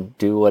industry can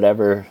do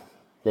whatever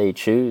they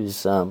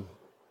choose to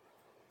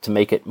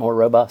make it more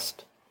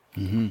robust.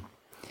 Mm-hmm.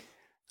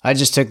 I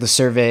just took the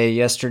survey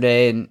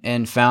yesterday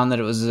and found that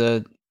it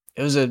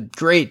was a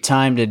great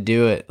time to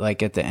do it,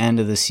 like at the end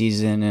of the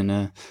season, and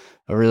a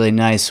really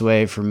nice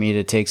way for me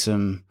to take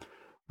some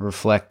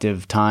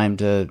reflective time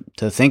to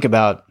think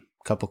about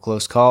a couple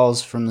close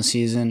calls from the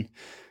season,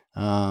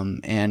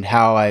 and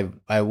how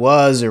I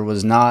was or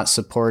was not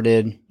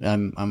supported.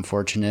 I'm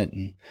fortunate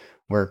and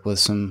work with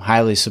some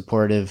highly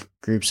supportive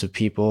groups of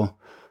people.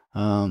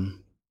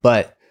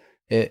 But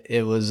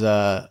it was,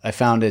 I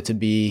found it to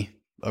be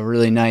a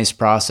really nice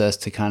process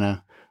to kind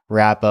of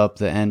wrap up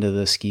the end of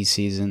the ski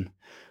season.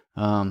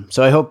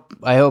 So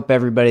I hope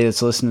everybody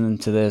that's listening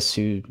to this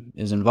who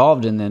is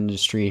involved in the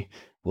industry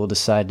will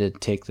decide to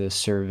take this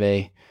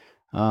survey.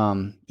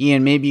 Ian,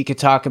 maybe you could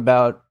talk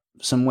about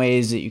some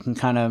ways that you can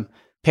kind of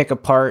pick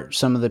apart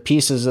some of the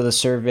pieces of the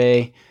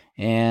survey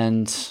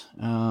and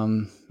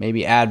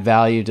maybe add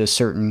value to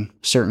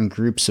certain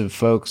groups of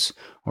folks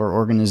or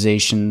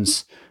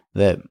organizations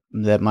that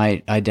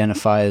might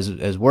identify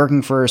as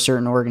working for a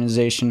certain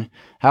organization.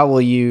 How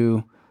will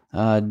you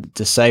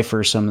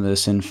decipher some of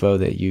this info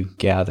that you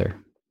gather?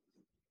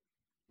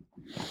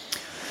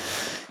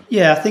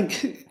 Yeah, I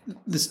think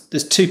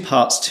there's two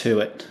parts to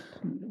it.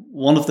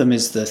 One of them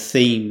is the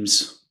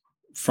themes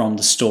from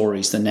the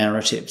stories, the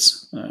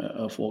narratives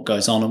of what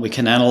goes on, and we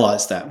can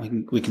analyze that.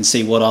 We can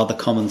see what are the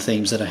common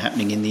themes that are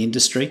happening in the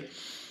industry,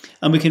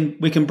 and we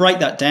can break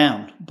that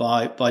down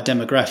by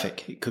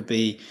demographic. It could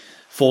be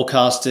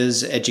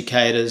forecasters,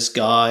 educators,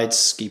 guides,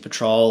 ski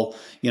patrol.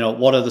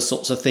 What are the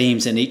sorts of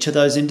themes in each of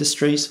those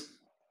industries?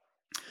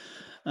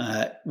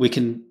 We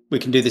can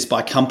do this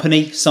by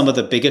company. Some of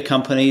the bigger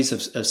companies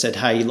have said,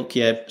 hey, look,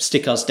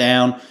 stick us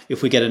down.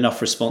 If we get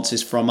enough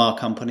responses from our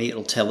company,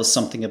 it'll tell us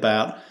something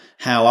about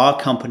how our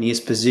company is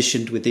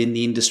positioned within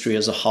the industry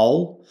as a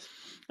whole.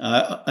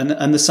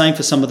 And the same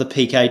for some of the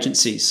peak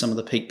agencies, some of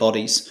the peak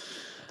bodies.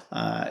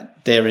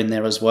 They're in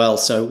there as well.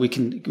 So we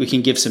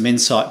can give some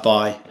insight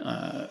by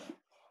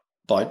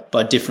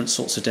different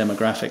sorts of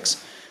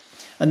demographics.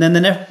 And then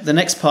the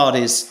next part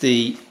is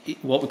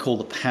what we call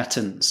the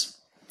patterns.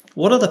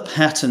 What are the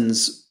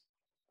patterns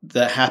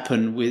that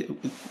happen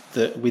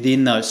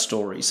within those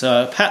stories?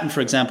 So a pattern,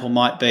 for example,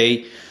 might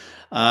be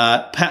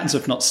patterns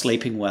of not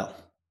sleeping well.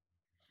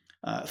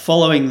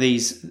 Following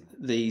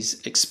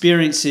these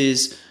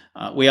experiences,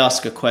 we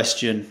ask a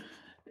question: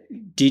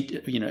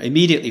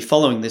 immediately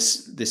following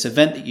this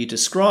event that you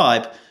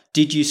describe,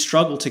 did you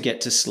struggle to get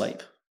to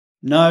sleep?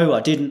 No, I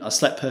didn't. I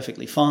slept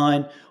perfectly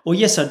fine. Or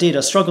yes, I did.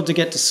 I struggled to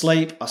get to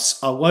sleep.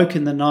 I woke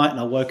in the night and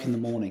I woke in the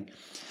morning.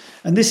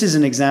 And this is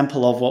an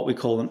example of what we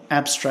call an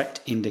abstract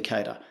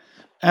indicator.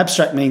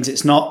 Abstract means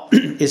it's not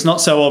it's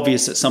not so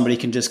obvious that somebody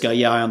can just go,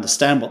 yeah, I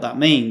understand what that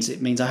means.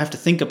 It means I have to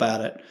think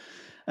about it.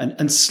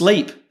 And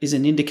sleep is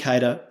an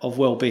indicator of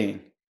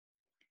well-being.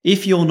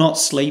 If you're not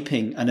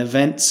sleeping and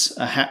events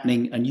are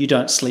happening and you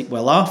don't sleep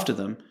well after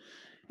them,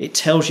 it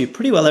tells you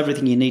pretty well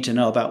everything you need to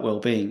know about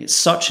well-being. It's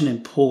such an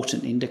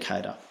important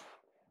indicator.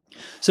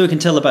 So we can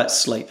tell about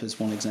sleep as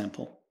one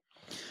example.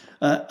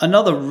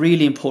 Another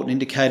really important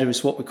indicator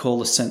is what we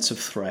call a sense of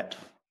threat.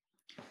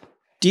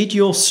 Did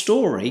your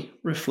story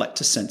reflect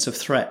a sense of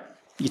threat?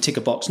 You tick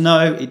a box,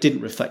 no, it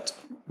didn't reflect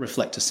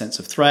a sense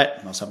of threat.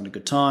 I was having a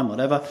good time,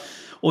 whatever.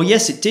 Or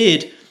yes, it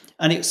did.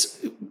 And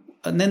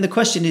then the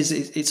question is,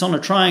 it's on a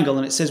triangle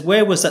and it says,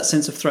 where was that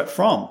sense of threat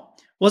from?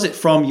 Was it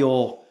from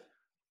your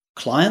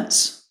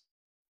clients?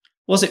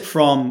 Was it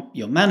from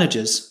your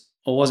managers?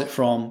 Or was it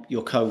from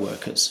your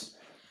co-workers?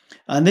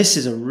 And this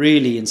is a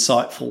really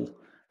insightful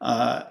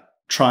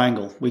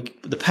triangle.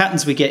 The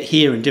patterns we get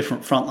here in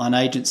different frontline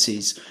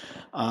agencies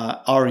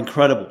are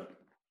incredible.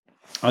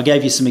 I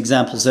gave you some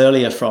examples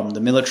earlier from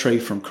the military,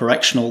 from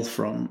correctional,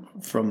 from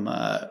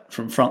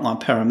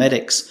frontline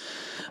paramedics.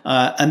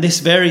 And this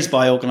varies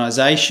by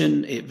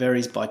organization. It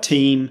varies by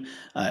team.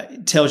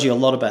 It tells you a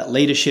lot about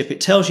leadership.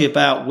 It tells you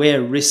about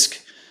where risk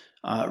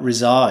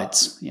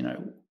resides. You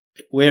know,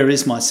 where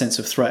is my sense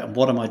of threat and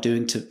what am I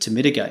doing to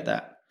mitigate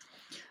that?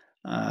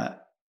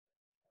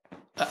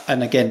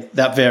 And again,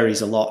 that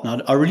varies a lot.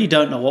 And I really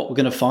don't know what we're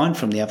going to find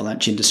from the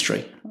avalanche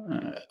industry.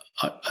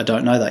 I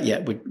don't know that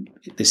yet.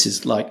 This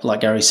is like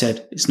Gary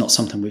said, it's not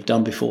something we've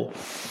done before.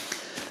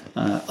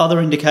 Other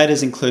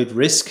indicators include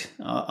risk.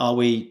 Are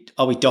we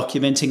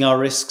documenting our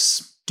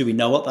risks? Do we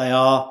know what they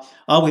are?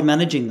 Are we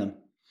managing them?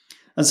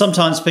 And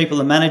sometimes people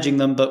are managing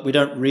them, but we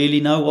don't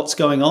really know what's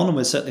going on, and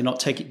we're certainly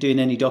not doing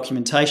any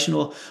documentation.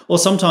 Or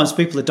sometimes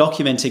people are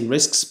documenting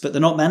risks, but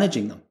they're not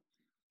managing them.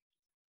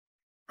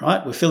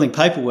 Right? We're filling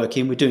paperwork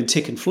in, we're doing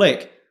tick and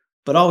flick,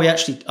 but are we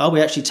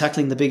actually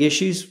tackling the big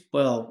issues?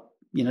 Well,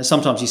 you know,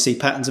 sometimes you see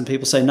patterns and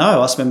people say,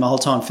 no, I spend my whole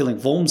time filling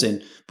forms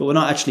in, but we're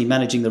not actually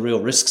managing the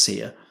real risks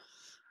here.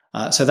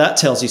 So that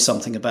tells you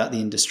something about the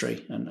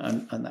industry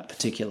and that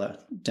particular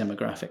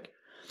demographic.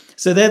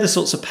 So they're the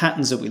sorts of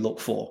patterns that we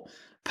look for.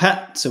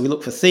 So we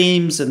look for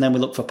themes, and then we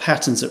look for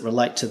patterns that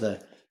relate to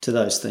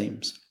those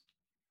themes.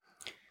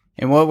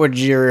 And what would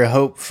your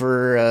hope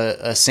for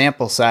a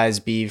sample size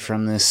be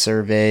from this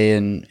survey,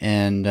 and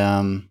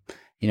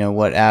you know,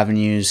 what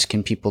avenues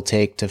can people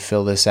take to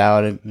fill this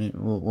out?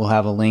 We'll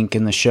have a link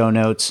in the show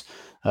notes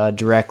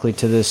directly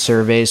to this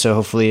survey. So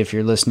hopefully if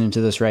you're listening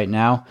to this right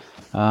now,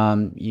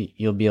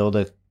 you'll be able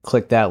to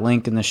click that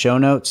link in the show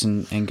notes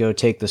and go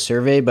take the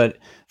survey. But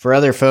for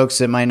other folks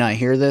that might not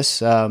hear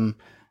this,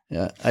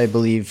 I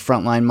believe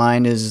Frontline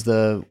Mind is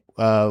the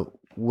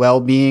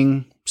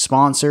well-being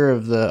sponsor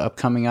of the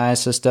upcoming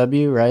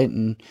ISSW, right?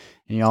 And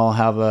you all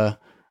have a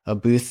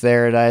booth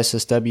there at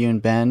ISSW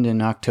in Bend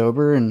in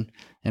October,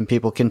 and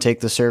people can take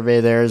the survey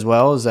there as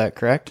well. Is that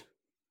correct?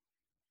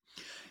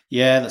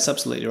 Yeah, that's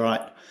absolutely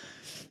right.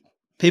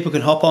 People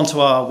can hop onto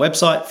our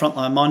website,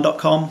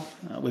 frontlinemind.com.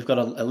 We've got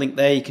a link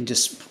there. You can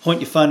just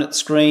point your phone at the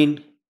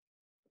screen,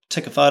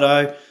 take a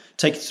photo,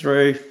 take it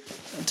through.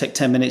 It'll take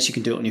 10 minutes. You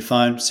can do it on your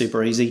phone.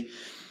 Super easy.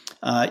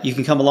 You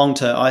can come along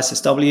to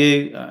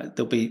ISSW.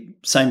 There'll be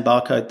same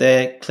barcode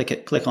there.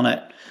 Click on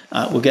it.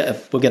 We'll get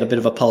a bit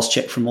of a pulse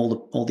check from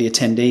all the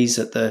attendees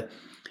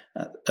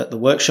at the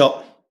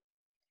workshop.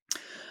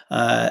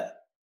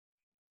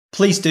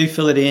 Please do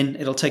fill it in.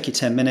 It'll take you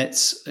 10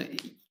 minutes.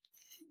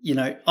 You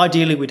know,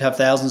 ideally we'd have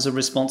thousands of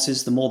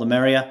responses. The more, the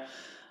merrier.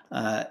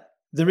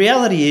 The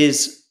reality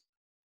is,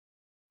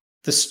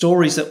 the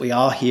stories that we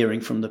are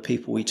hearing from the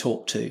people we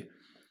talk to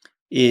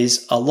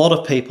is a lot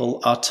of people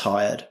are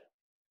tired.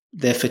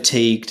 They're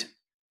fatigued.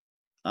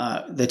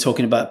 They're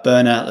talking about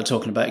burnout. They're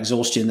talking about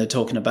exhaustion. They're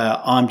talking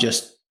about, I'm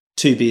just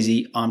too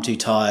busy. I'm too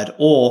tired.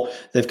 Or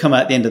they've come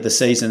out at the end of the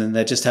season and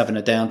they're just having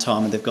a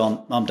downtime and they've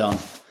gone, I'm done.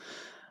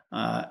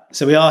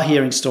 So we are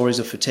hearing stories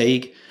of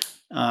fatigue.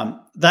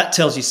 That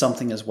tells you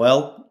something as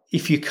well.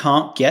 If you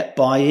can't get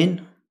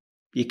buy-in,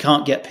 you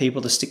can't get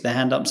people to stick their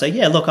hand up and say,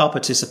 yeah, look, I'll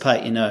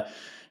participate in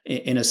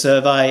a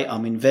survey.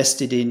 I'm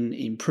invested in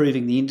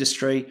improving the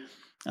industry.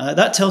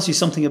 That tells you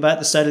something about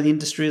the state of the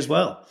industry as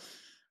well.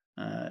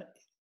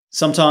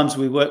 Sometimes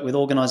we work with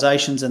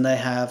organizations and they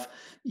have,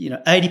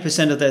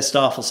 80% of their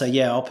staff will say,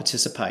 yeah, I'll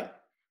participate.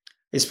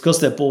 It's because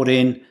they're bought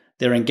in,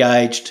 they're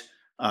engaged,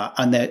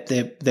 and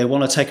they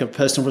want to take a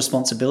personal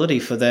responsibility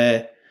for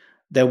their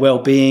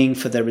well-being,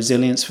 for their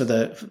resilience, for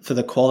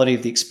the quality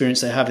of the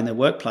experience they have in their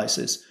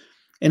workplaces.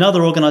 In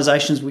other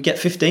organizations, we get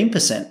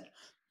 15%.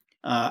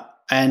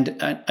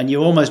 And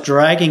you're almost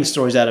dragging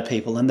stories out of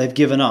people, and they've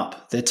given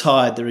up. They're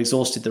tired, they're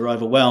exhausted, they're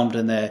overwhelmed,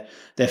 and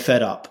they're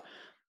fed up.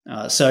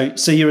 So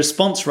your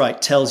response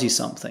rate tells you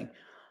something.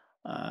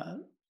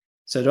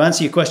 So to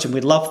answer your question,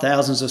 we'd love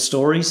thousands of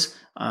stories,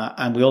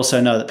 and we also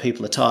know that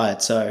people are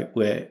tired. So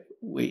we're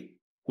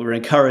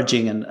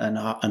encouraging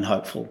and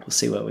hopeful. We'll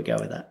see where we go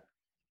with that.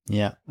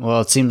 Yeah.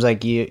 Well, it seems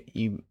like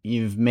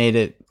you've made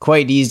it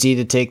quite easy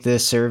to take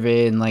this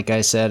survey, and like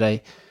I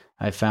said,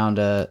 I found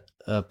a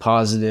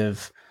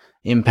positive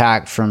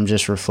impact from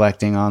just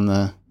reflecting on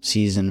the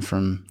season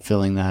from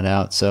filling that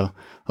out. So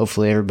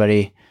hopefully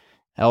everybody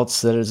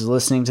else that is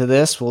listening to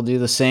this will do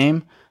the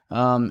same.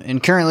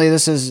 And currently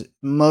this is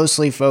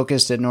mostly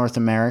focused at North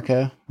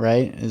America,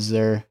 right?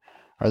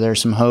 Are there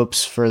some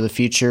hopes for the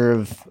future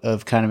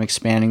of kind of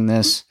expanding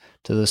this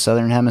to the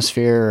Southern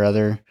Hemisphere or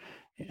other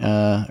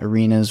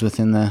arenas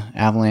within the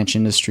avalanche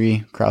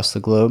industry across the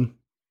globe?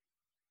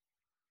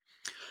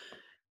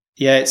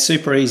 Yeah, it's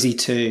super easy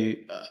to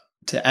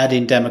add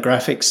in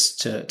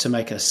demographics to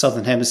make a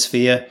Southern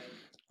Hemisphere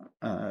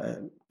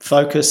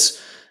focus.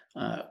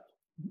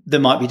 There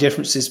might be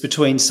differences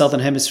between Southern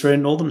Hemisphere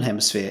and Northern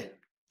Hemisphere.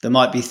 There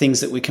might be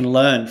things that we can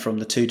learn from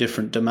the two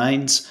different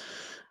domains.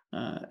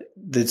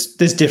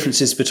 There's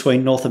differences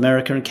between North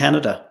America and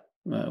Canada.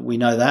 We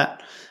know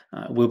that.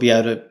 We'll be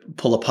able to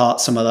pull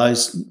apart some of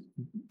those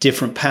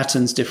different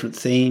patterns, different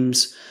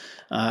themes.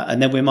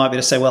 And then we might be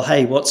able to say, well,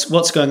 hey,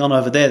 what's going on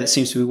over there that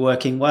seems to be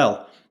working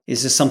well?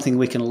 Is there something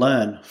we can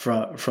learn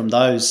from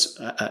those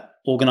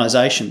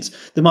organizations?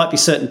 There might be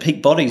certain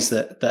peak bodies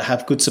that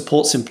have good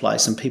supports in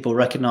place and people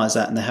recognize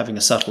that and they're having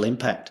a subtle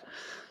impact.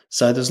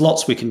 So there's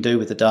lots we can do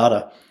with the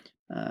data.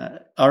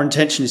 Our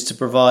intention is to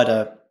provide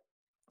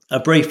a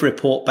brief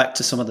report back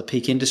to some of the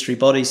peak industry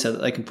bodies so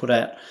that they can put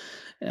out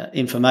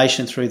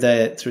information through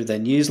their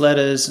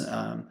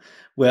newsletters.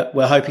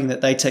 We're hoping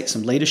that they take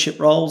some leadership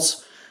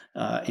roles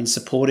in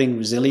supporting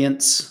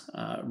resilience,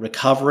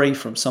 recovery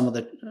from some of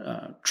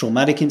the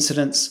traumatic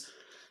incidents.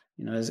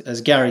 You know,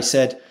 as Gary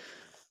said,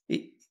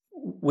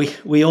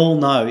 we all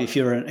know if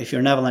you're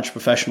an avalanche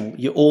professional,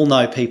 you all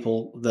know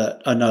people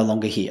that are no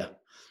longer here,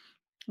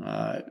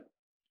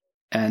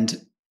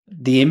 and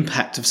the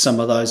impact of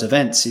some of those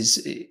events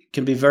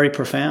can be very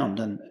profound.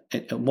 And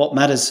what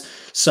matters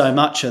so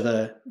much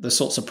are the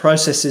sorts of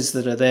processes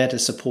that are there to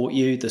support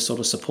you, the sort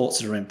of supports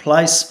that are in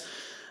place,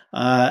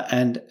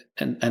 and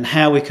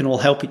how we can all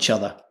help each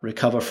other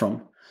recover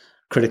from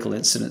critical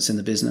incidents in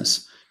the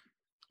business.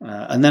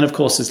 And then, of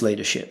course, there's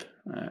leadership.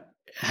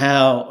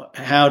 How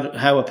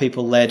are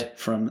people led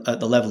from at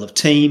the level of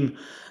team?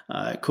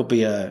 It could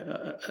be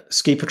a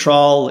ski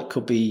patrol. It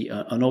could be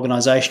an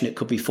organisation. It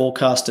could be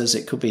forecasters.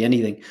 It could be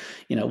anything.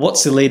 You know,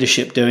 what's the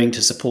leadership doing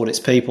to support its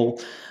people,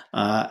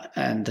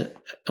 and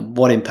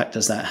what impact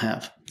does that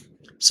have?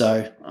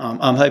 So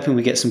I'm hoping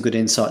we get some good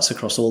insights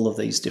across all of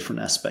these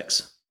different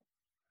aspects.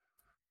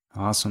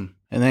 Awesome.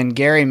 And then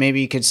Gary,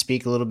 maybe you could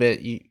speak a little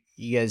bit.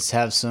 You guys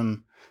have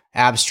some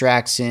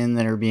abstracts in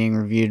that are being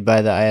reviewed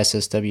by the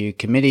ISSW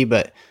committee,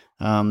 but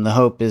the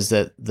hope is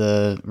that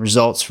the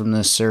results from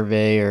this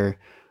survey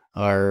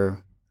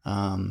are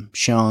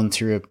shown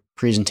through a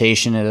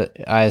presentation at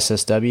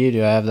ISSW.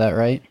 Do I have that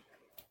right?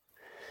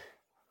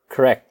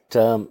 Correct.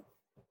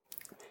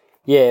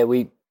 Yeah,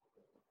 we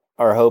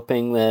are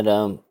hoping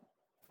that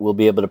we'll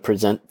be able to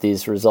present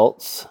these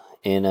results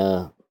in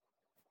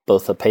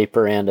both a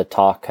paper and a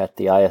talk at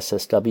the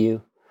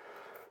ISSW.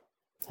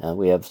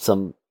 We have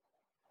some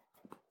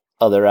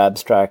other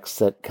abstracts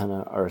that kind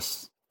of are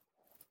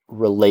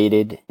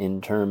related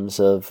in terms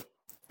of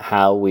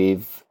how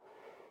we've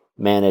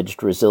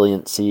managed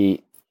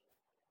resiliency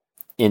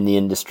in the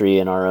industry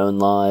in our own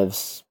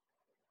lives.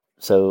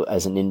 So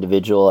as an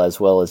individual as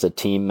well as a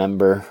team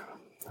member,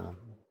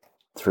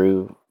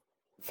 through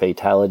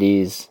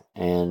fatalities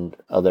and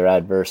other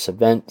adverse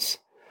events,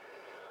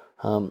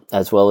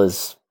 as well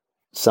as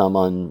some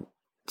on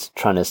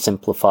trying to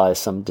simplify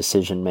some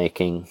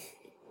decision-making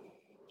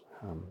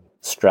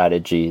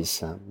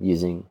strategies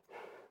using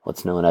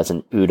what's known as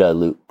an OODA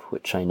loop,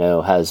 which I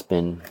know has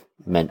been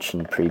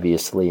mentioned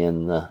previously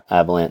in the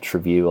Avalanche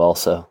Review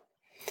also.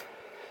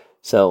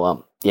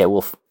 So,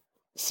 we'll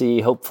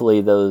see, hopefully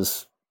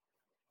those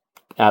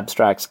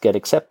abstracts get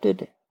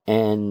accepted,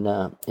 and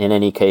in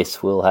any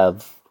case, we'll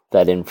have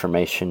that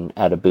information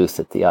at a booth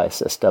at the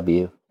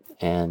ISSW,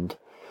 and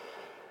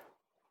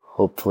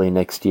hopefully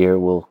next year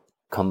we'll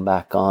come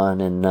back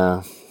on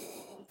and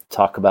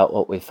talk about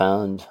what we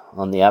found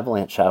on the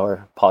Avalanche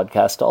Hour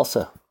podcast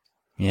also.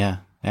 Yeah,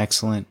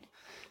 excellent.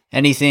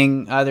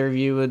 Anything either of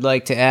you would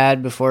like to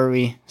add before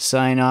we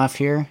sign off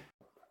here?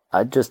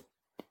 I'd just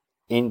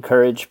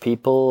encourage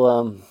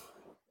people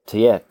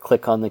to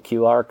click on the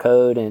QR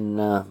code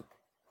and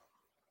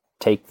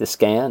take the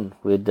scan.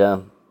 We'd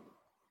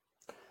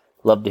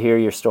love to hear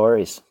your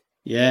stories.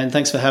 Yeah, and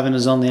thanks for having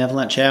us on the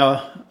Avalanche Hour.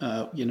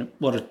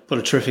 What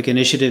a terrific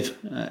initiative.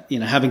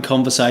 Having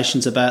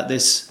conversations about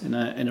this in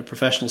a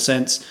professional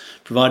sense,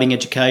 providing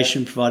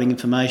education, providing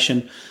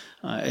information.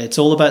 It's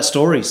all about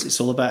stories. It's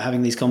all about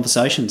having these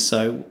conversations.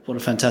 So what a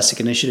fantastic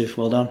initiative.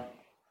 Well done.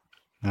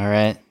 All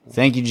right.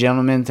 Thank you,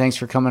 gentlemen. Thanks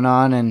for coming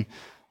on,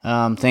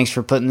 and thanks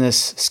for putting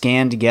this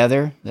scan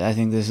together. I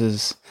think this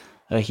is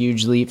a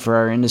huge leap for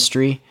our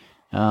industry,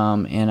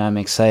 and I'm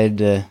excited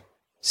to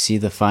see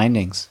the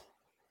findings.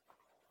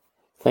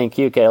 Thank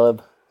you,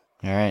 Caleb.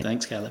 All right.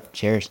 Thanks, Caleb.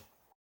 Cheers.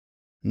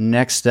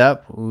 Next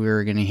up,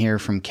 we're going to hear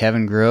from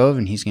Kevin Grove,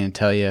 and he's going to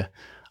tell you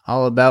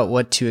all about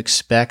what to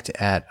expect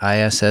at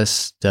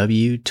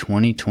ISSW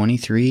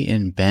 2023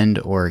 in Bend,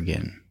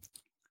 Oregon.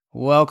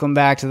 Welcome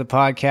back to the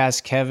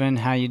podcast, Kevin.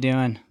 How you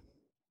doing?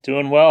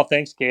 Doing well.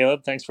 Thanks,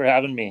 Caleb. Thanks for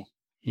having me.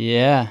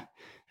 Yeah.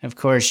 Of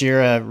course,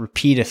 you're a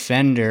repeat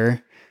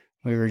offender.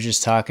 We were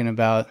just talking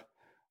about,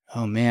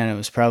 oh man, it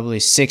was probably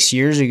 6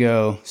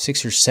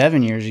 or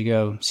 7 years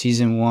ago,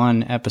 season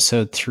 1,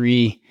 episode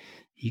 3.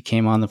 You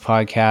came on the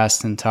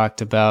podcast and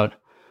talked about,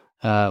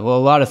 a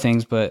lot of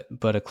things, but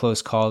a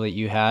close call that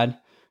you had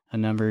a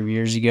number of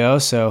years ago.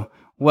 So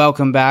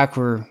welcome back.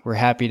 We're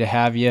happy to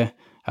have you.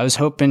 I was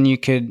hoping you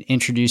could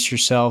introduce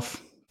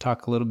yourself,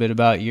 talk a little bit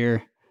about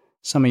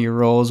some of your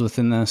roles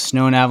within the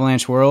snow and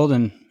avalanche world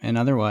and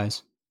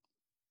otherwise.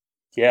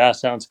 Yeah,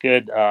 sounds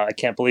good. I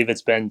can't believe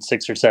it's been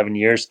 6 or 7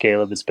 years,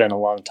 Caleb. It's been a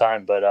long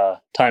time,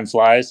 but time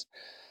flies.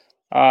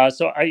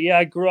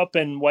 I grew up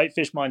in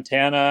Whitefish,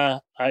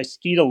 Montana. I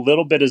skied a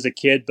little bit as a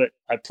kid, but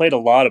I played a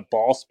lot of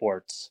ball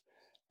sports,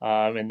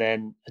 and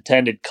then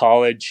attended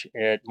college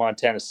at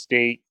Montana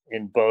State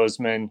in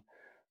Bozeman,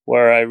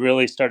 where I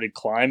really started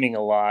climbing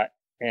a lot.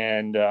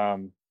 And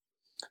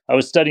I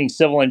was studying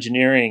civil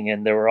engineering,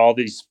 and there were all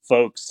these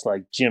folks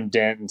like Jim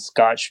Denton,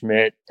 Scott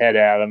Schmidt, Ed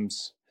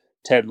Adams,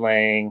 Ted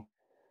Lang,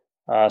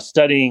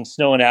 studying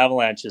snow and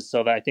avalanches.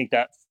 So I think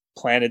that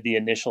planted the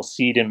initial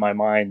seed in my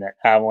mind that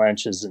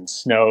avalanches and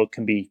snow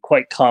can be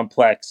quite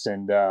complex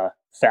and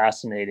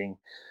fascinating.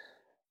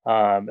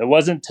 It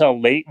wasn't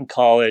until late in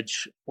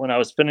college, when I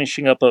was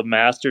finishing up a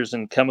master's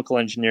in chemical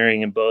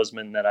engineering in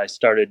Bozeman, that I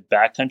started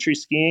backcountry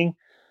skiing.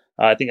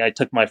 I think I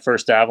took my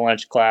first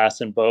avalanche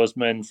class in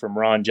Bozeman from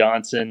Ron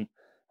Johnson.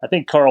 I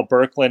think Carl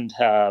Birkland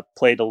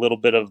played a little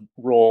bit of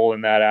role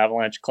in that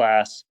avalanche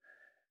class.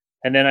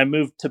 And then I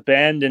moved to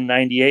Bend in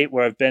 '98,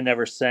 where I've been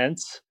ever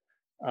since.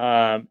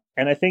 And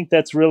I think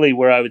that's really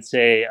where I would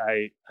say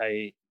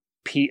I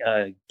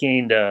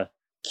gained a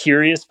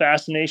curious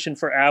fascination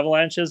for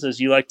avalanches,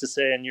 as you like to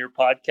say in your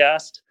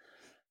podcast.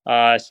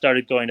 I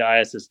started going to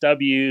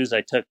ISSWs.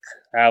 I took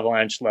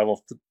avalanche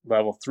level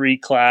 3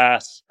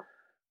 class.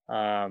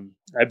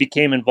 I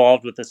became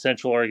involved with the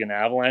Central Oregon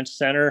Avalanche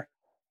Center,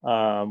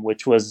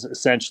 which was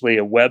essentially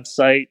a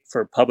website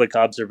for public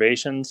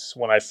observations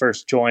when I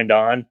first joined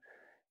on.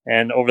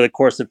 And over the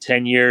course of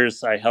 10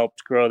 years, I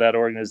helped grow that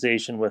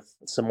organization with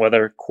some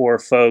other core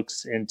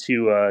folks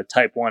into a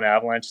Type 1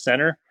 Avalanche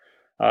Center.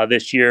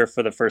 This year,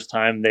 for the first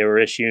time, they were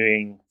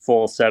issuing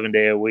full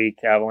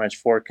 7-day-a-week avalanche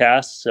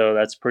forecasts. So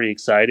that's pretty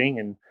exciting,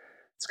 and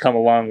it's come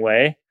a long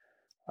way.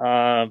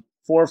 4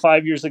 or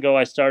 5 years ago,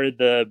 I started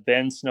the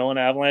Bend Snow and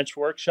Avalanche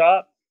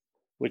Workshop,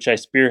 which I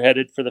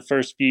spearheaded for the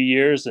first few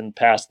years and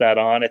passed that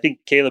on. I think,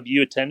 Caleb,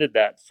 you attended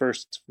that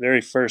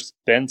very first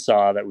Bend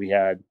Saw that we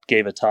had,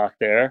 gave a talk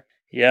there.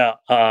 Yeah,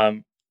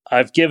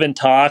 I've given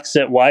talks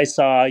at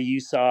YSAW,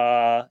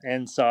 USAW,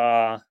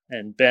 NSAW,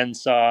 and Bend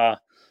Saw. A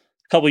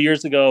couple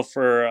years ago,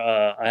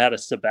 I had a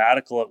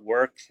sabbatical at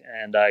work,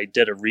 and I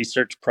did a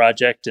research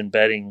project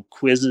embedding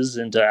quizzes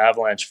into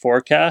avalanche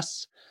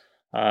forecasts.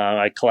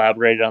 I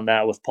collaborated on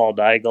that with Paul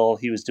Deigel.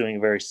 He was doing a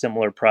very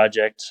similar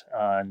project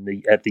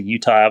at the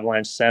Utah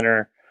Avalanche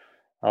Center.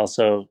 I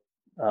also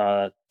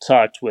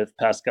talked with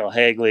Pascal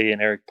Hagley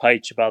and Eric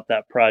Peitsch about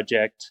that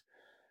project.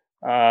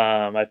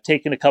 I've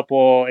taken a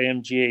couple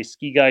AMGA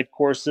ski guide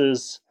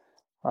courses,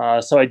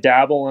 so I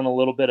dabble in a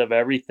little bit of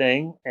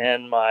everything.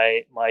 And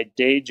my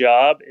day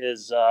job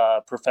is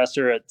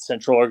professor at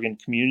Central Oregon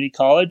Community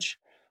College,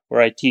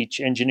 where I teach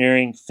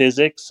engineering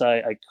physics.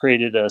 I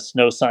created a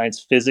snow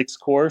science physics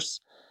course,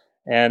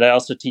 and I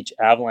also teach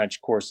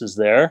avalanche courses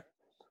there.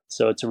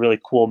 So it's a really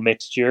cool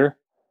mixture.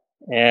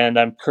 And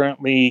I'm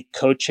currently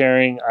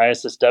co-chairing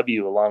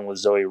ISSW along with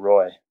Zoe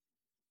Roy.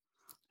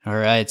 All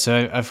right.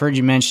 So I've heard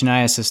you mention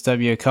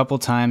ISSW a couple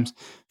times.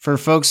 For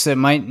folks that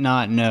might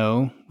not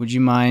know, would you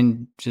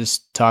mind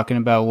just talking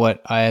about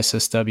what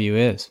ISSW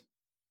is?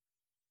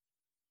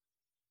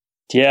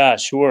 Yeah,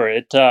 sure.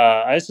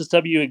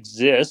 ISSW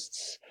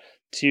exists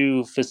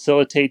to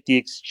facilitate the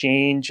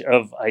exchange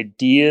of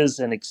ideas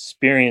and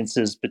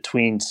experiences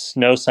between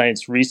snow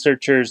science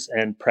researchers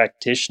and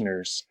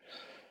practitioners.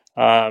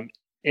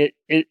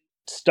 It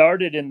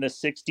started in the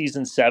 60s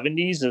and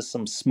 70s as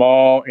some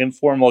small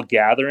informal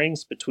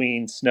gatherings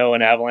between snow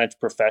and avalanche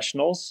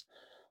professionals.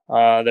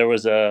 There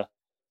was an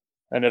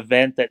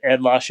event that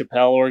Ed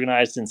LaChapelle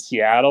organized in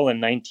Seattle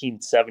in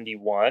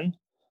 1971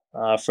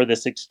 for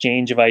this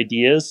exchange of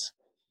ideas.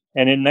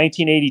 And in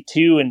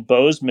 1982 in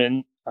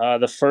Bozeman,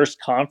 the first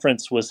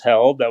conference was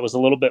held that was a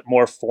little bit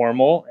more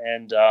formal,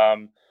 and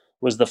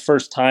was the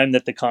first time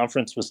that the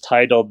conference was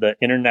titled the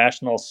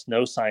International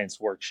Snow Science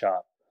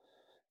Workshop.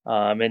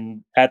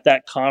 And at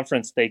that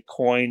conference, they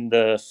coined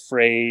the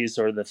phrase,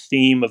 or the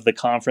theme of the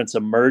conference, a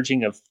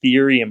merging of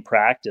theory and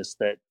practice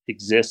that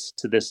exists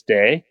to this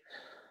day.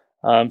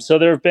 So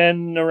there have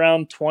been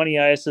around 20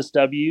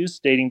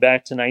 ISSWs dating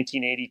back to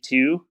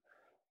 1982.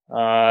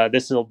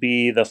 This will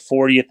be the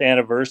 40th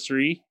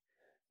anniversary,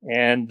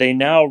 and they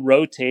now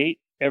rotate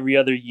every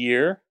other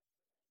year,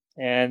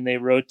 and they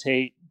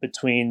rotate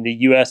between the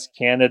US,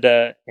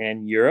 Canada,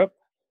 and Europe.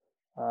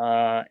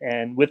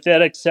 And with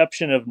that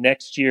exception of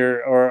next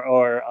year,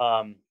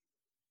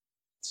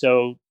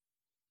 so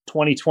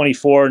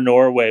 2024,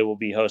 Norway will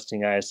be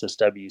hosting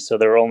ISSW. So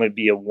there will only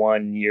be a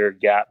 1 year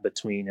gap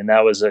between. And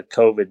that was a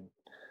COVID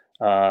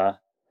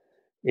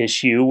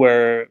issue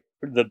where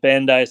the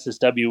Bend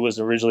ISSW was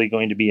originally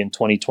going to be in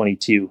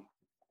 2022.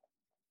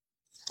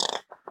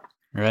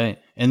 Right.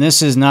 And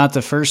this is not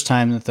the first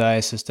time that the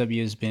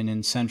ISSW has been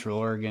in Central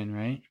Oregon,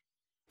 right?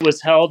 It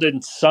was held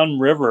in Sun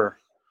River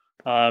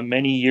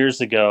many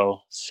years ago.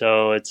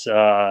 So it's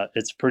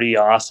pretty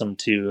awesome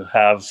to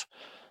have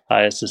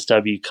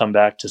ISSW come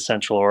back to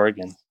Central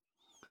Oregon.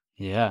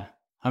 Yeah.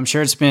 I'm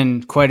sure it's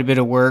been quite a bit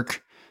of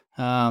work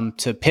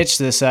to pitch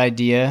this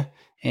idea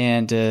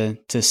and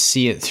to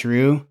see it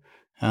through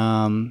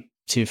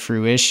to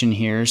fruition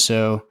here.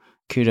 So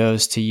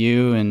kudos to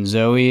you and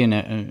Zoe, and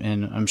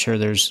I'm sure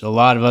there's a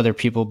lot of other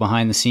people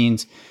behind the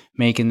scenes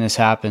making this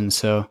happen.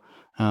 So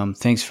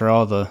thanks for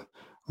all the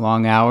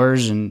long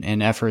hours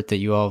and effort that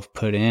you all have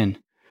put in.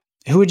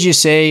 Who would you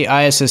say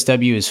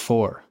ISSW is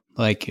for?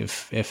 Like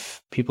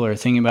if people are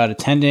thinking about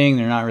attending,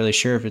 they're not really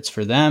sure if it's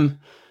for them.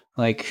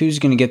 Like who's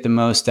going to get the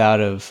most out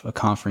of a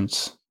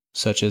conference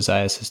such as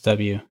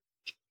ISSW?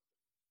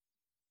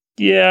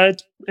 Yeah,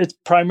 it's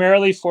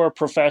primarily for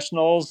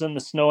professionals in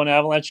the snow and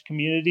avalanche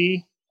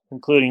community,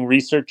 including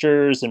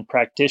researchers and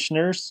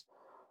practitioners.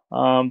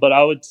 But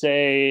I would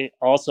say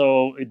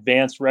also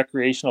advanced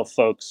recreational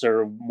folks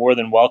are more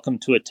than welcome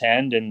to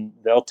attend, and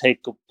they'll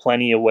take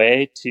plenty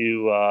away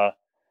to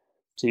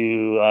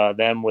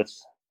them with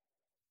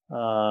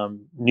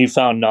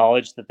newfound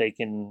knowledge that they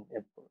can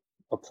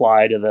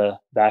apply to the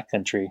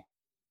backcountry.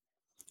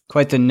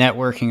 Quite the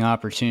networking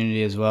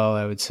opportunity as well,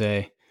 I would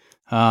say.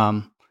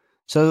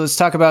 So let's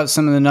talk about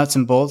some of the nuts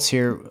and bolts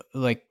here,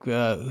 like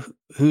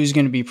who's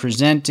going to be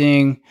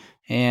presenting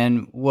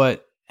and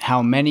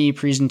how many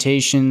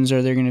presentations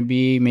are there going to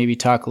be? Maybe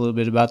talk a little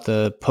bit about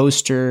the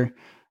poster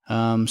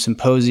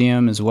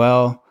symposium as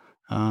well.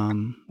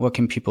 What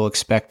can people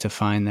expect to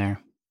find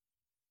there?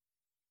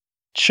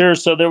 Sure.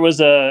 So there was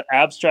a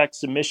abstract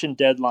submission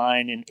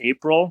deadline in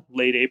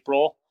late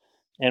April,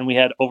 and we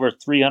had over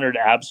 300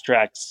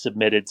 abstracts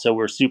submitted. So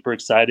we're super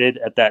excited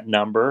at that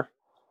number.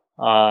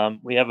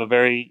 We have a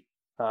very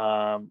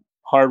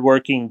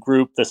hardworking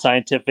group, the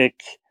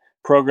scientific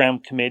program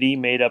committee,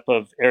 made up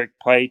of Eric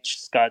Peich,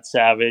 Scott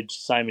Savage,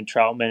 Simon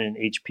Troutman, and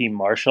H.P.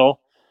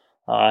 Marshall,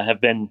 have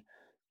been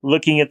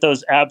looking at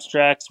those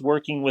abstracts,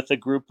 working with a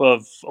group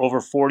of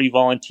over 40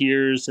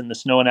 volunteers in the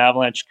snow and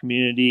avalanche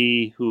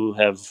community who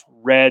have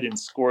read and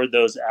scored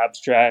those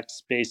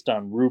abstracts based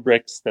on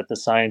rubrics that the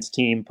science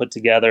team put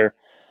together.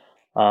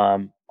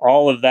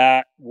 All of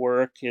that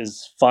work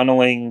is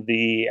funneling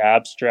the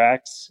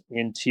abstracts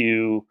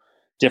into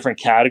different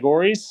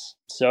categories.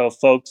 So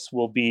folks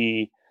will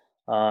be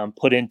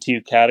put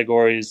into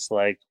categories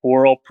like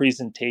oral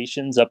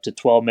presentations up to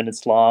 12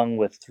 minutes long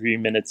with 3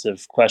 minutes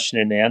of question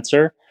and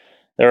answer.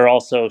 There are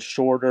also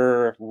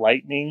shorter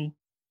lightning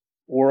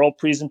oral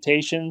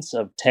presentations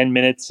of 10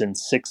 minutes and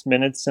 6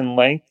 minutes in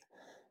length.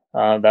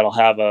 That'll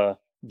have a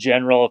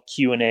general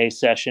Q&A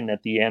session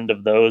at the end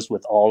of those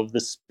with all of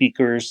the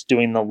speakers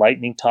doing the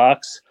lightning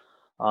talks.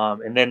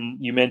 And then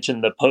you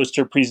mentioned the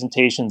poster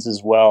presentations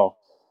as well.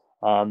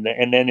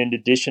 And then in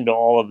addition to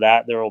all of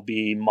that, there will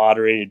be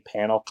moderated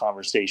panel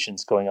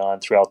conversations going on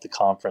throughout the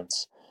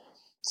conference.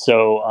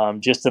 So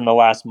just in the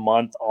last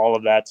month, all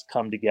of that's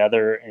come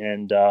together.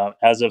 And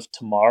as of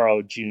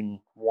tomorrow, June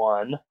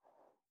 1,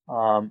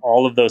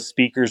 all of those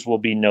speakers will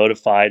be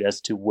notified as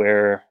to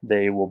where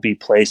they will be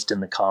placed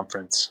in the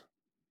conference.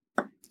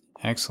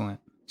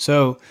 Excellent.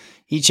 So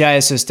each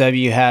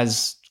ISSW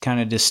has kind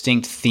of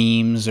distinct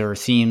themes or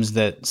themes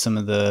that some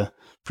of the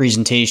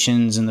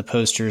presentations and the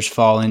posters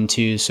fall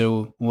into.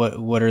 So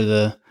what are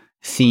the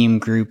theme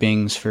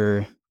groupings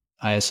for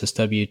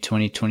ISSW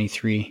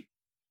 2023?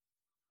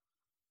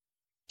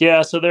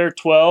 Yeah, so there are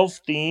 12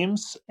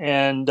 themes,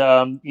 and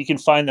you can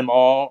find them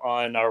all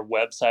on our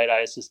website,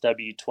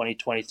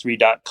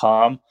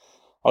 ISSW2023.com.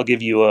 I'll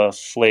give you a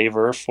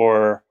flavor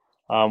for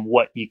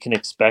what you can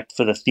expect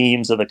for the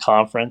themes of the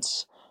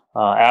conference.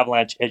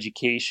 Avalanche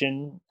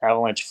education,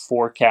 avalanche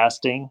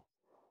forecasting,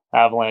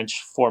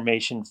 avalanche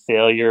formation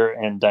failure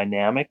and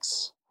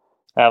dynamics,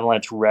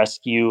 avalanche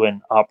rescue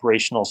and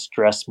operational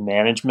stress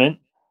management,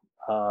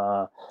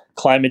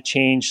 climate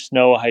change,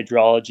 snow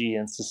hydrology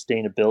and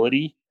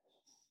sustainability,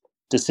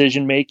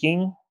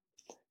 decision-making,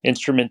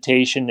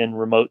 instrumentation and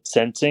remote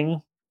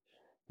sensing,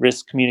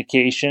 risk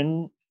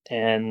communication,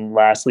 and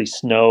lastly,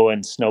 snow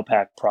and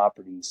snowpack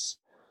properties.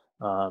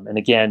 And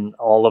again,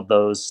 all of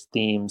those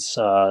themes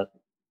are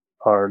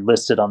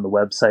listed on the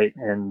website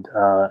and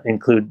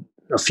include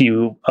a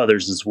few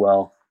others as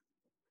well.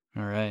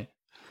 All right.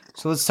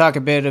 So let's talk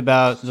a bit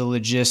about the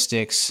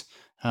logistics.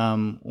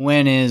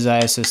 When is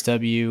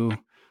ISSW?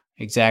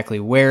 Exactly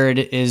where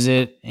is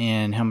it,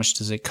 and how much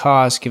does it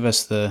cost? Give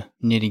us the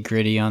nitty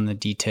gritty on the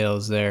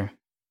details there.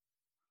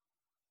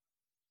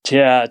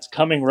 Yeah, it's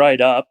coming right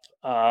up.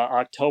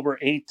 October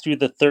 8th through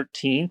the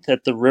 13th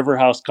at the River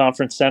House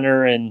Conference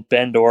Center in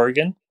Bend,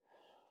 Oregon.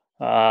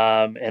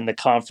 And the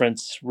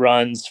conference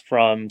runs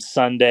from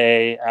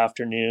Sunday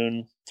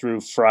afternoon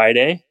through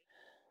Friday,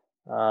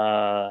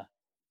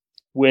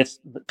 with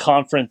the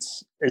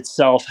conference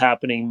itself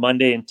happening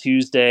Monday and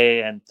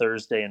Tuesday and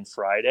Thursday and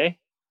Friday,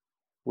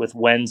 with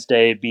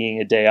Wednesday being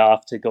a day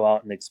off to go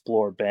out and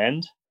explore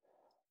Bend.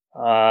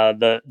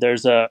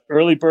 There's a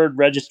early bird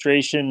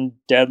registration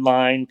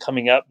deadline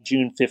coming up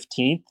June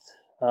 15th,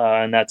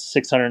 and that's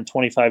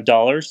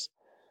 $625.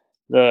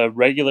 The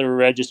regular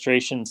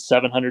registration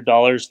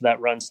 $700, that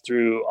runs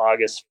through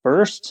August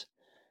 1st,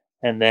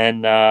 and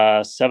then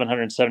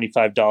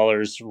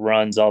 $775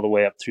 runs all the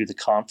way up through the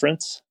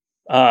conference.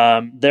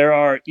 There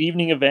are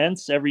evening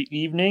events every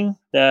evening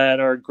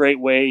that are a great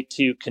way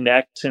to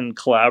connect and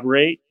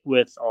collaborate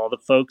with all the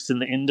folks in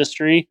the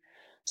industry.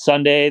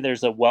 Sunday,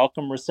 there's a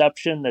welcome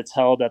reception that's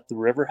held at the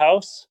River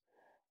House.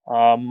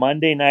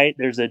 Monday night,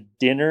 there's a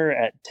dinner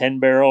at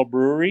 10 Barrel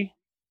Brewery,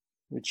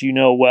 which you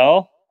know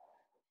well.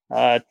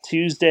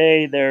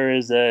 Tuesday, there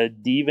is a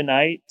Diva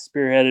Night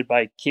spearheaded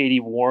by Katie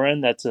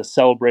Warren. That's a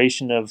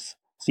celebration of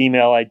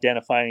female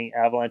identifying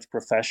avalanche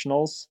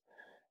professionals,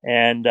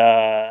 and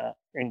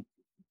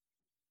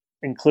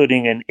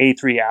including an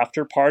A3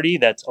 after party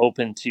that's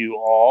open to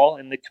all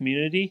in the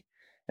community.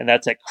 And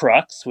that's at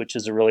Crux, which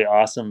is a really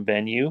awesome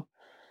venue.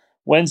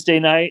 Wednesday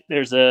night,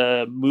 there's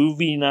a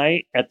movie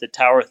night at the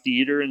Tower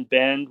Theater in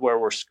Bend where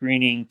we're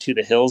screening To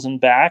the Hills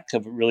and Back, a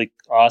really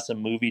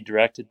awesome movie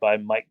directed by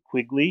Mike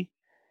Quigley.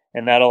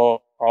 And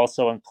that'll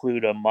also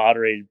include a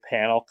moderated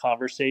panel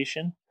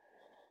conversation.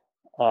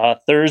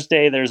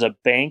 Thursday, there's a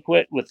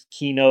banquet with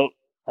keynote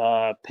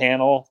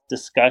panel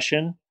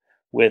discussion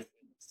with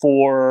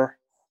 4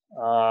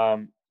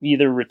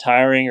 either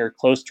retiring or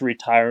close to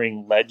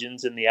retiring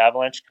legends in the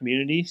avalanche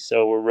community.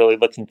 So we're really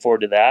looking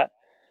forward to that.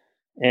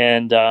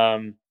 And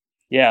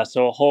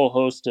so a whole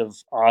host of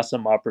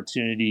awesome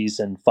opportunities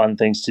and fun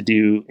things to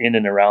do in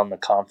and around the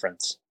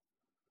conference.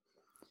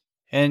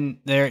 And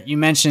there, you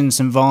mentioned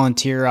some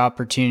volunteer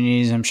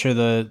opportunities. I'm sure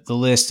the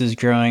list is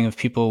growing of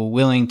people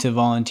willing to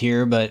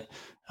volunteer, but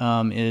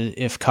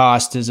if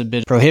cost is a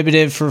bit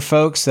prohibitive for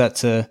folks,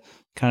 that's a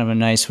kind of a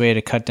nice way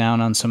to cut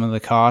down on some of the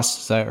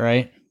costs. Is that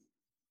right?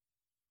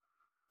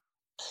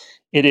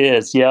 It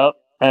is, yep.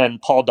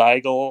 And Paul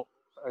Deigel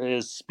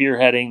is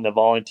spearheading the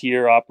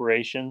volunteer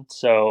operation.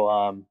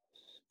 So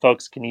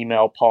folks can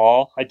email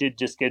Paul. I did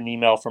just get an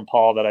email from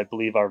Paul that I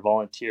believe our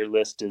volunteer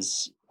list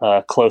is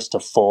close to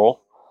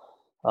full.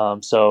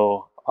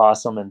 So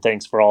awesome. And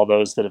thanks for all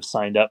those that have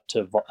signed up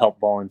to help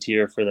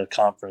volunteer for the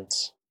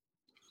conference.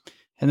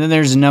 And then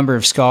there's a number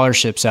of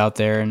scholarships out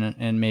there,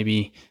 and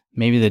maybe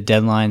the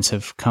deadlines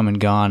have come and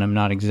gone. I'm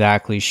not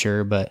exactly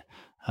sure, but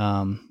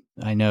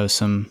I know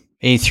some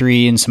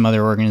A3 and some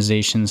other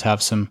organizations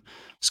have some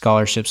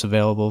scholarships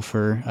available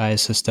for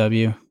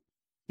ISSW.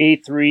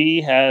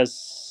 A3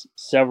 has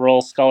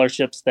several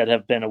scholarships that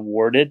have been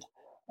awarded,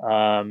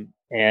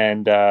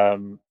 and I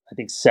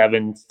think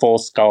 7 full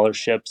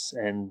scholarships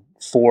and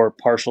 4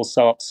 partial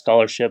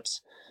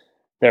scholarships.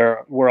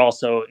 We're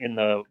also in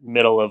the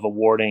middle of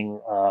awarding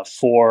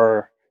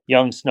 4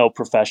 young snow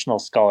professional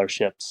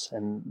scholarships,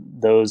 and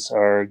those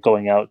are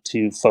going out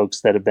to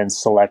folks that have been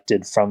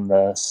selected from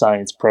the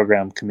science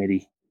program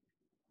committee.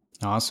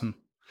 Awesome.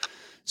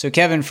 So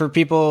Kevin, for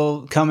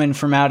people coming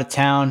from out of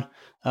town,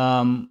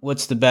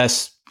 what's the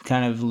best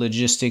kind of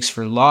logistics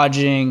for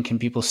lodging? Can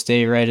people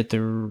stay right at the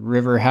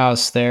River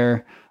House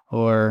there,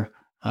 or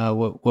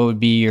what would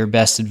be your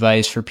best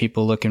advice for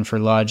people looking for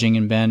lodging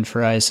in Bend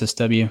for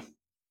ISSW?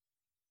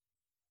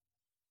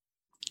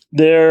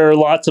 There are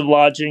lots of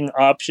lodging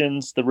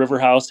options. The River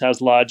House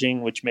has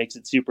lodging, which makes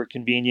it super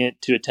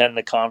convenient to attend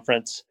the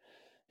conference.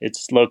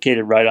 It's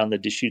located right on the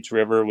Deschutes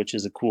River, which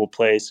is a cool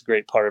place, a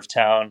great part of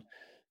town.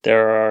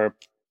 There are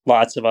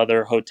lots of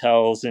other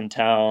hotels in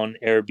town,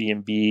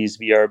 Airbnbs,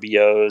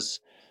 VRBOs.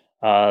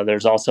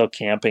 There's also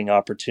camping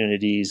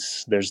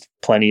opportunities. There's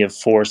plenty of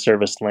Forest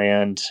Service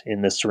land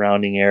in the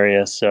surrounding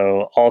area,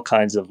 so all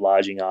kinds of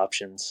lodging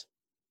options.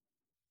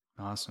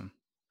 Awesome.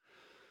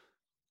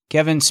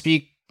 Kevin,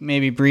 speak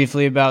maybe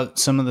briefly about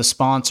some of the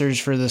sponsors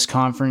for this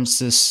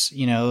conference. It's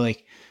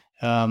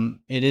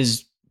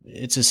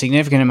a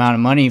significant amount of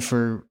money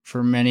for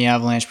many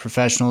avalanche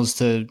professionals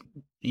to,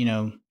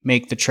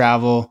 make the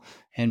travel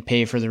and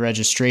pay for the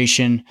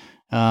registration.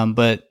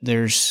 But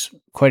there's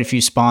quite a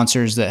few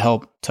sponsors that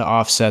help to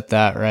offset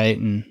that, right?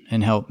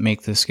 And help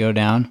make this go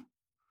down.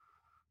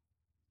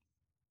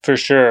 For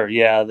sure.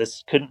 Yeah,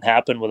 this couldn't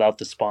happen without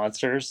the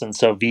sponsors. And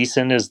so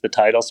VEASAN is the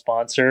title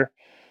sponsor.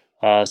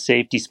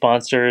 Safety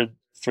sponsor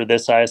for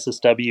this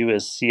ISSW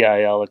is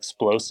CIL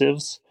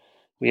Explosives.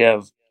 We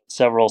have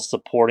several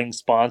supporting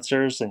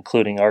sponsors,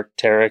 including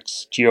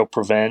Arcteryx,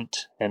 GeoPrevent,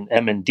 and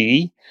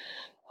M&D.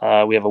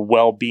 We have a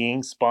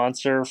well-being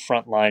sponsor,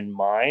 Frontline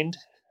Mind.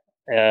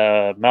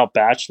 Mount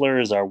Bachelor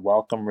is our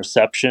welcome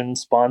reception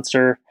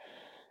sponsor.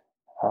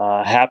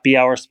 Happy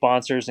hour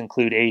sponsors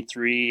include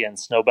A3 and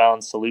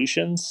Snowbound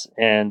Solutions,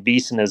 and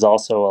VEASAN is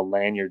also a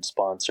lanyard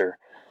sponsor.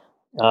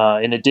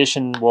 In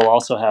addition, we'll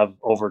also have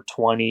over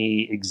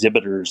 20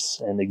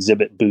 exhibitors and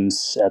exhibit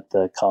booths at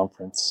the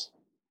conference.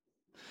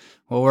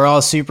 Well, we're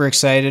all super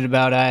excited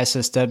about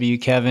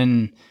ISSW,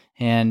 Kevin,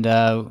 and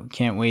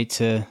can't wait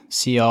to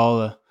see all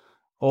the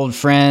old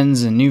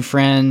friends and new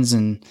friends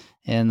and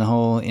the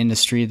whole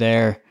industry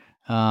there.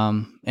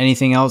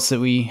 Anything else that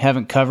we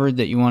haven't covered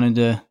that you wanted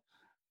to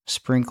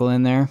sprinkle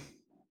in there?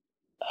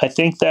 I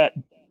think that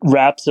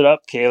wraps it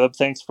up, Caleb.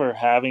 Thanks for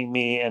having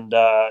me. And,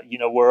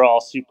 we're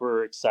all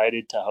super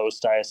excited to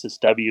host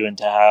ISSW and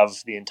to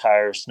have the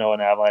entire snow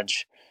and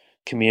avalanche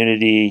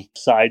community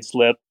side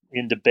slip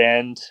into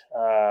Bend,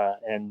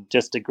 and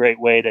just a great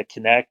way to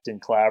connect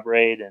and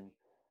collaborate and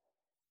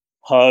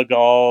hug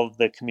all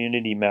the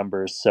community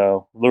members.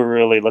 So we're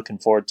really looking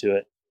forward to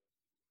it.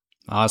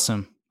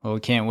 Awesome. Well, we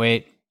can't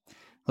wait.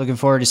 Looking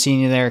forward to seeing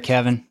you there,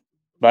 Kevin.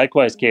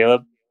 Likewise,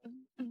 Caleb.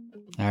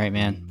 All right,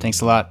 man.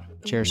 Thanks a lot.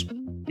 Cheers.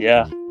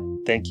 Yeah.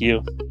 Thank you.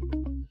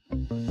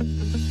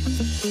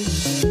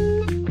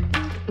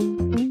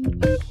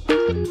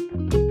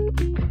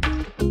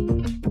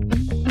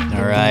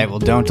 All right. Well,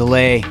 don't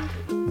delay.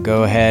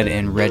 Go ahead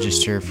and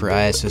register for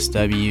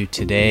ISSW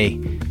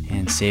today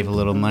and save a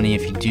little money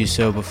if you do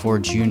so before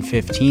June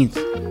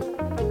 15th.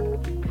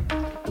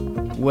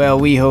 Well,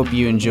 we hope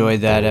you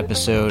enjoyed that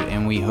episode,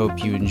 and we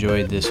hope you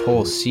enjoyed this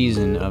whole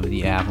season of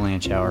the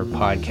Avalanche Hour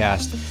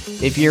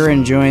podcast. If you're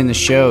enjoying the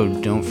show,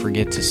 don't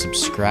forget to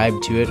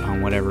subscribe to it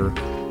on whatever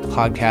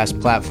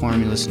podcast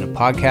platform you listen to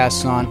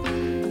podcasts on.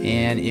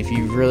 And if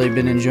you've really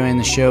been enjoying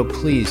the show,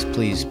 please,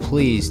 please,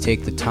 please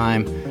take the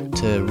time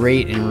to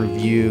rate and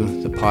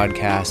review the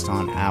podcast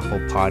on Apple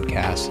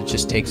Podcasts. It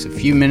just takes a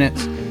few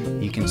minutes.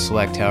 You can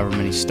select however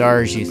many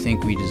stars you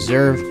think we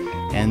deserve,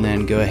 and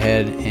then go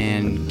ahead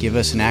and give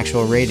us an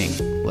actual rating.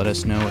 Let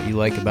us know what you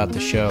like about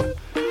the show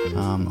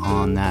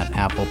on that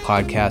Apple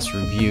Podcast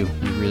review.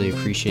 We really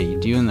appreciate you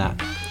doing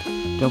that.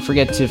 Don't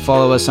forget to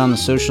follow us on the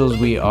socials.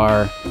 We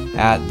are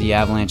at the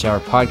Avalanche Hour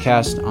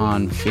Podcast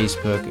on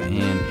Facebook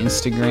and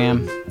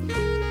Instagram.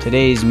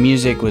 Today's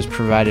music was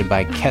provided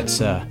by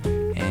Ketsa,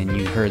 and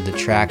you heard the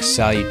tracks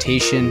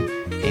Salutation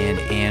and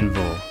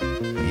Anvil.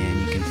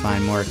 And you can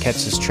find more of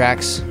Ketsa's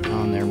tracks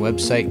on their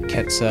website,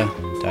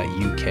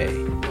 ketsa.uk.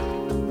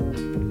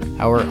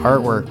 Our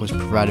artwork was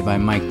provided by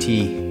Mike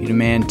T. You the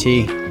man,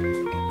 T.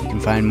 You can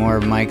find more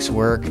of Mike's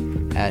work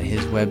at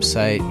his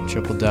website,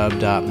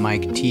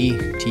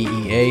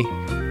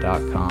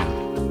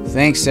 www.miketea.com.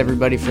 Thanks,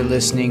 everybody, for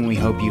listening. We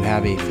hope you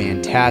have a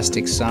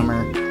fantastic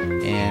summer,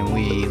 and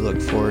we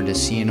look forward to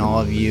seeing all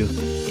of you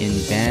in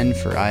Bend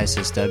for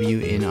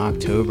ISSW in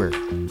October.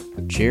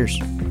 Cheers.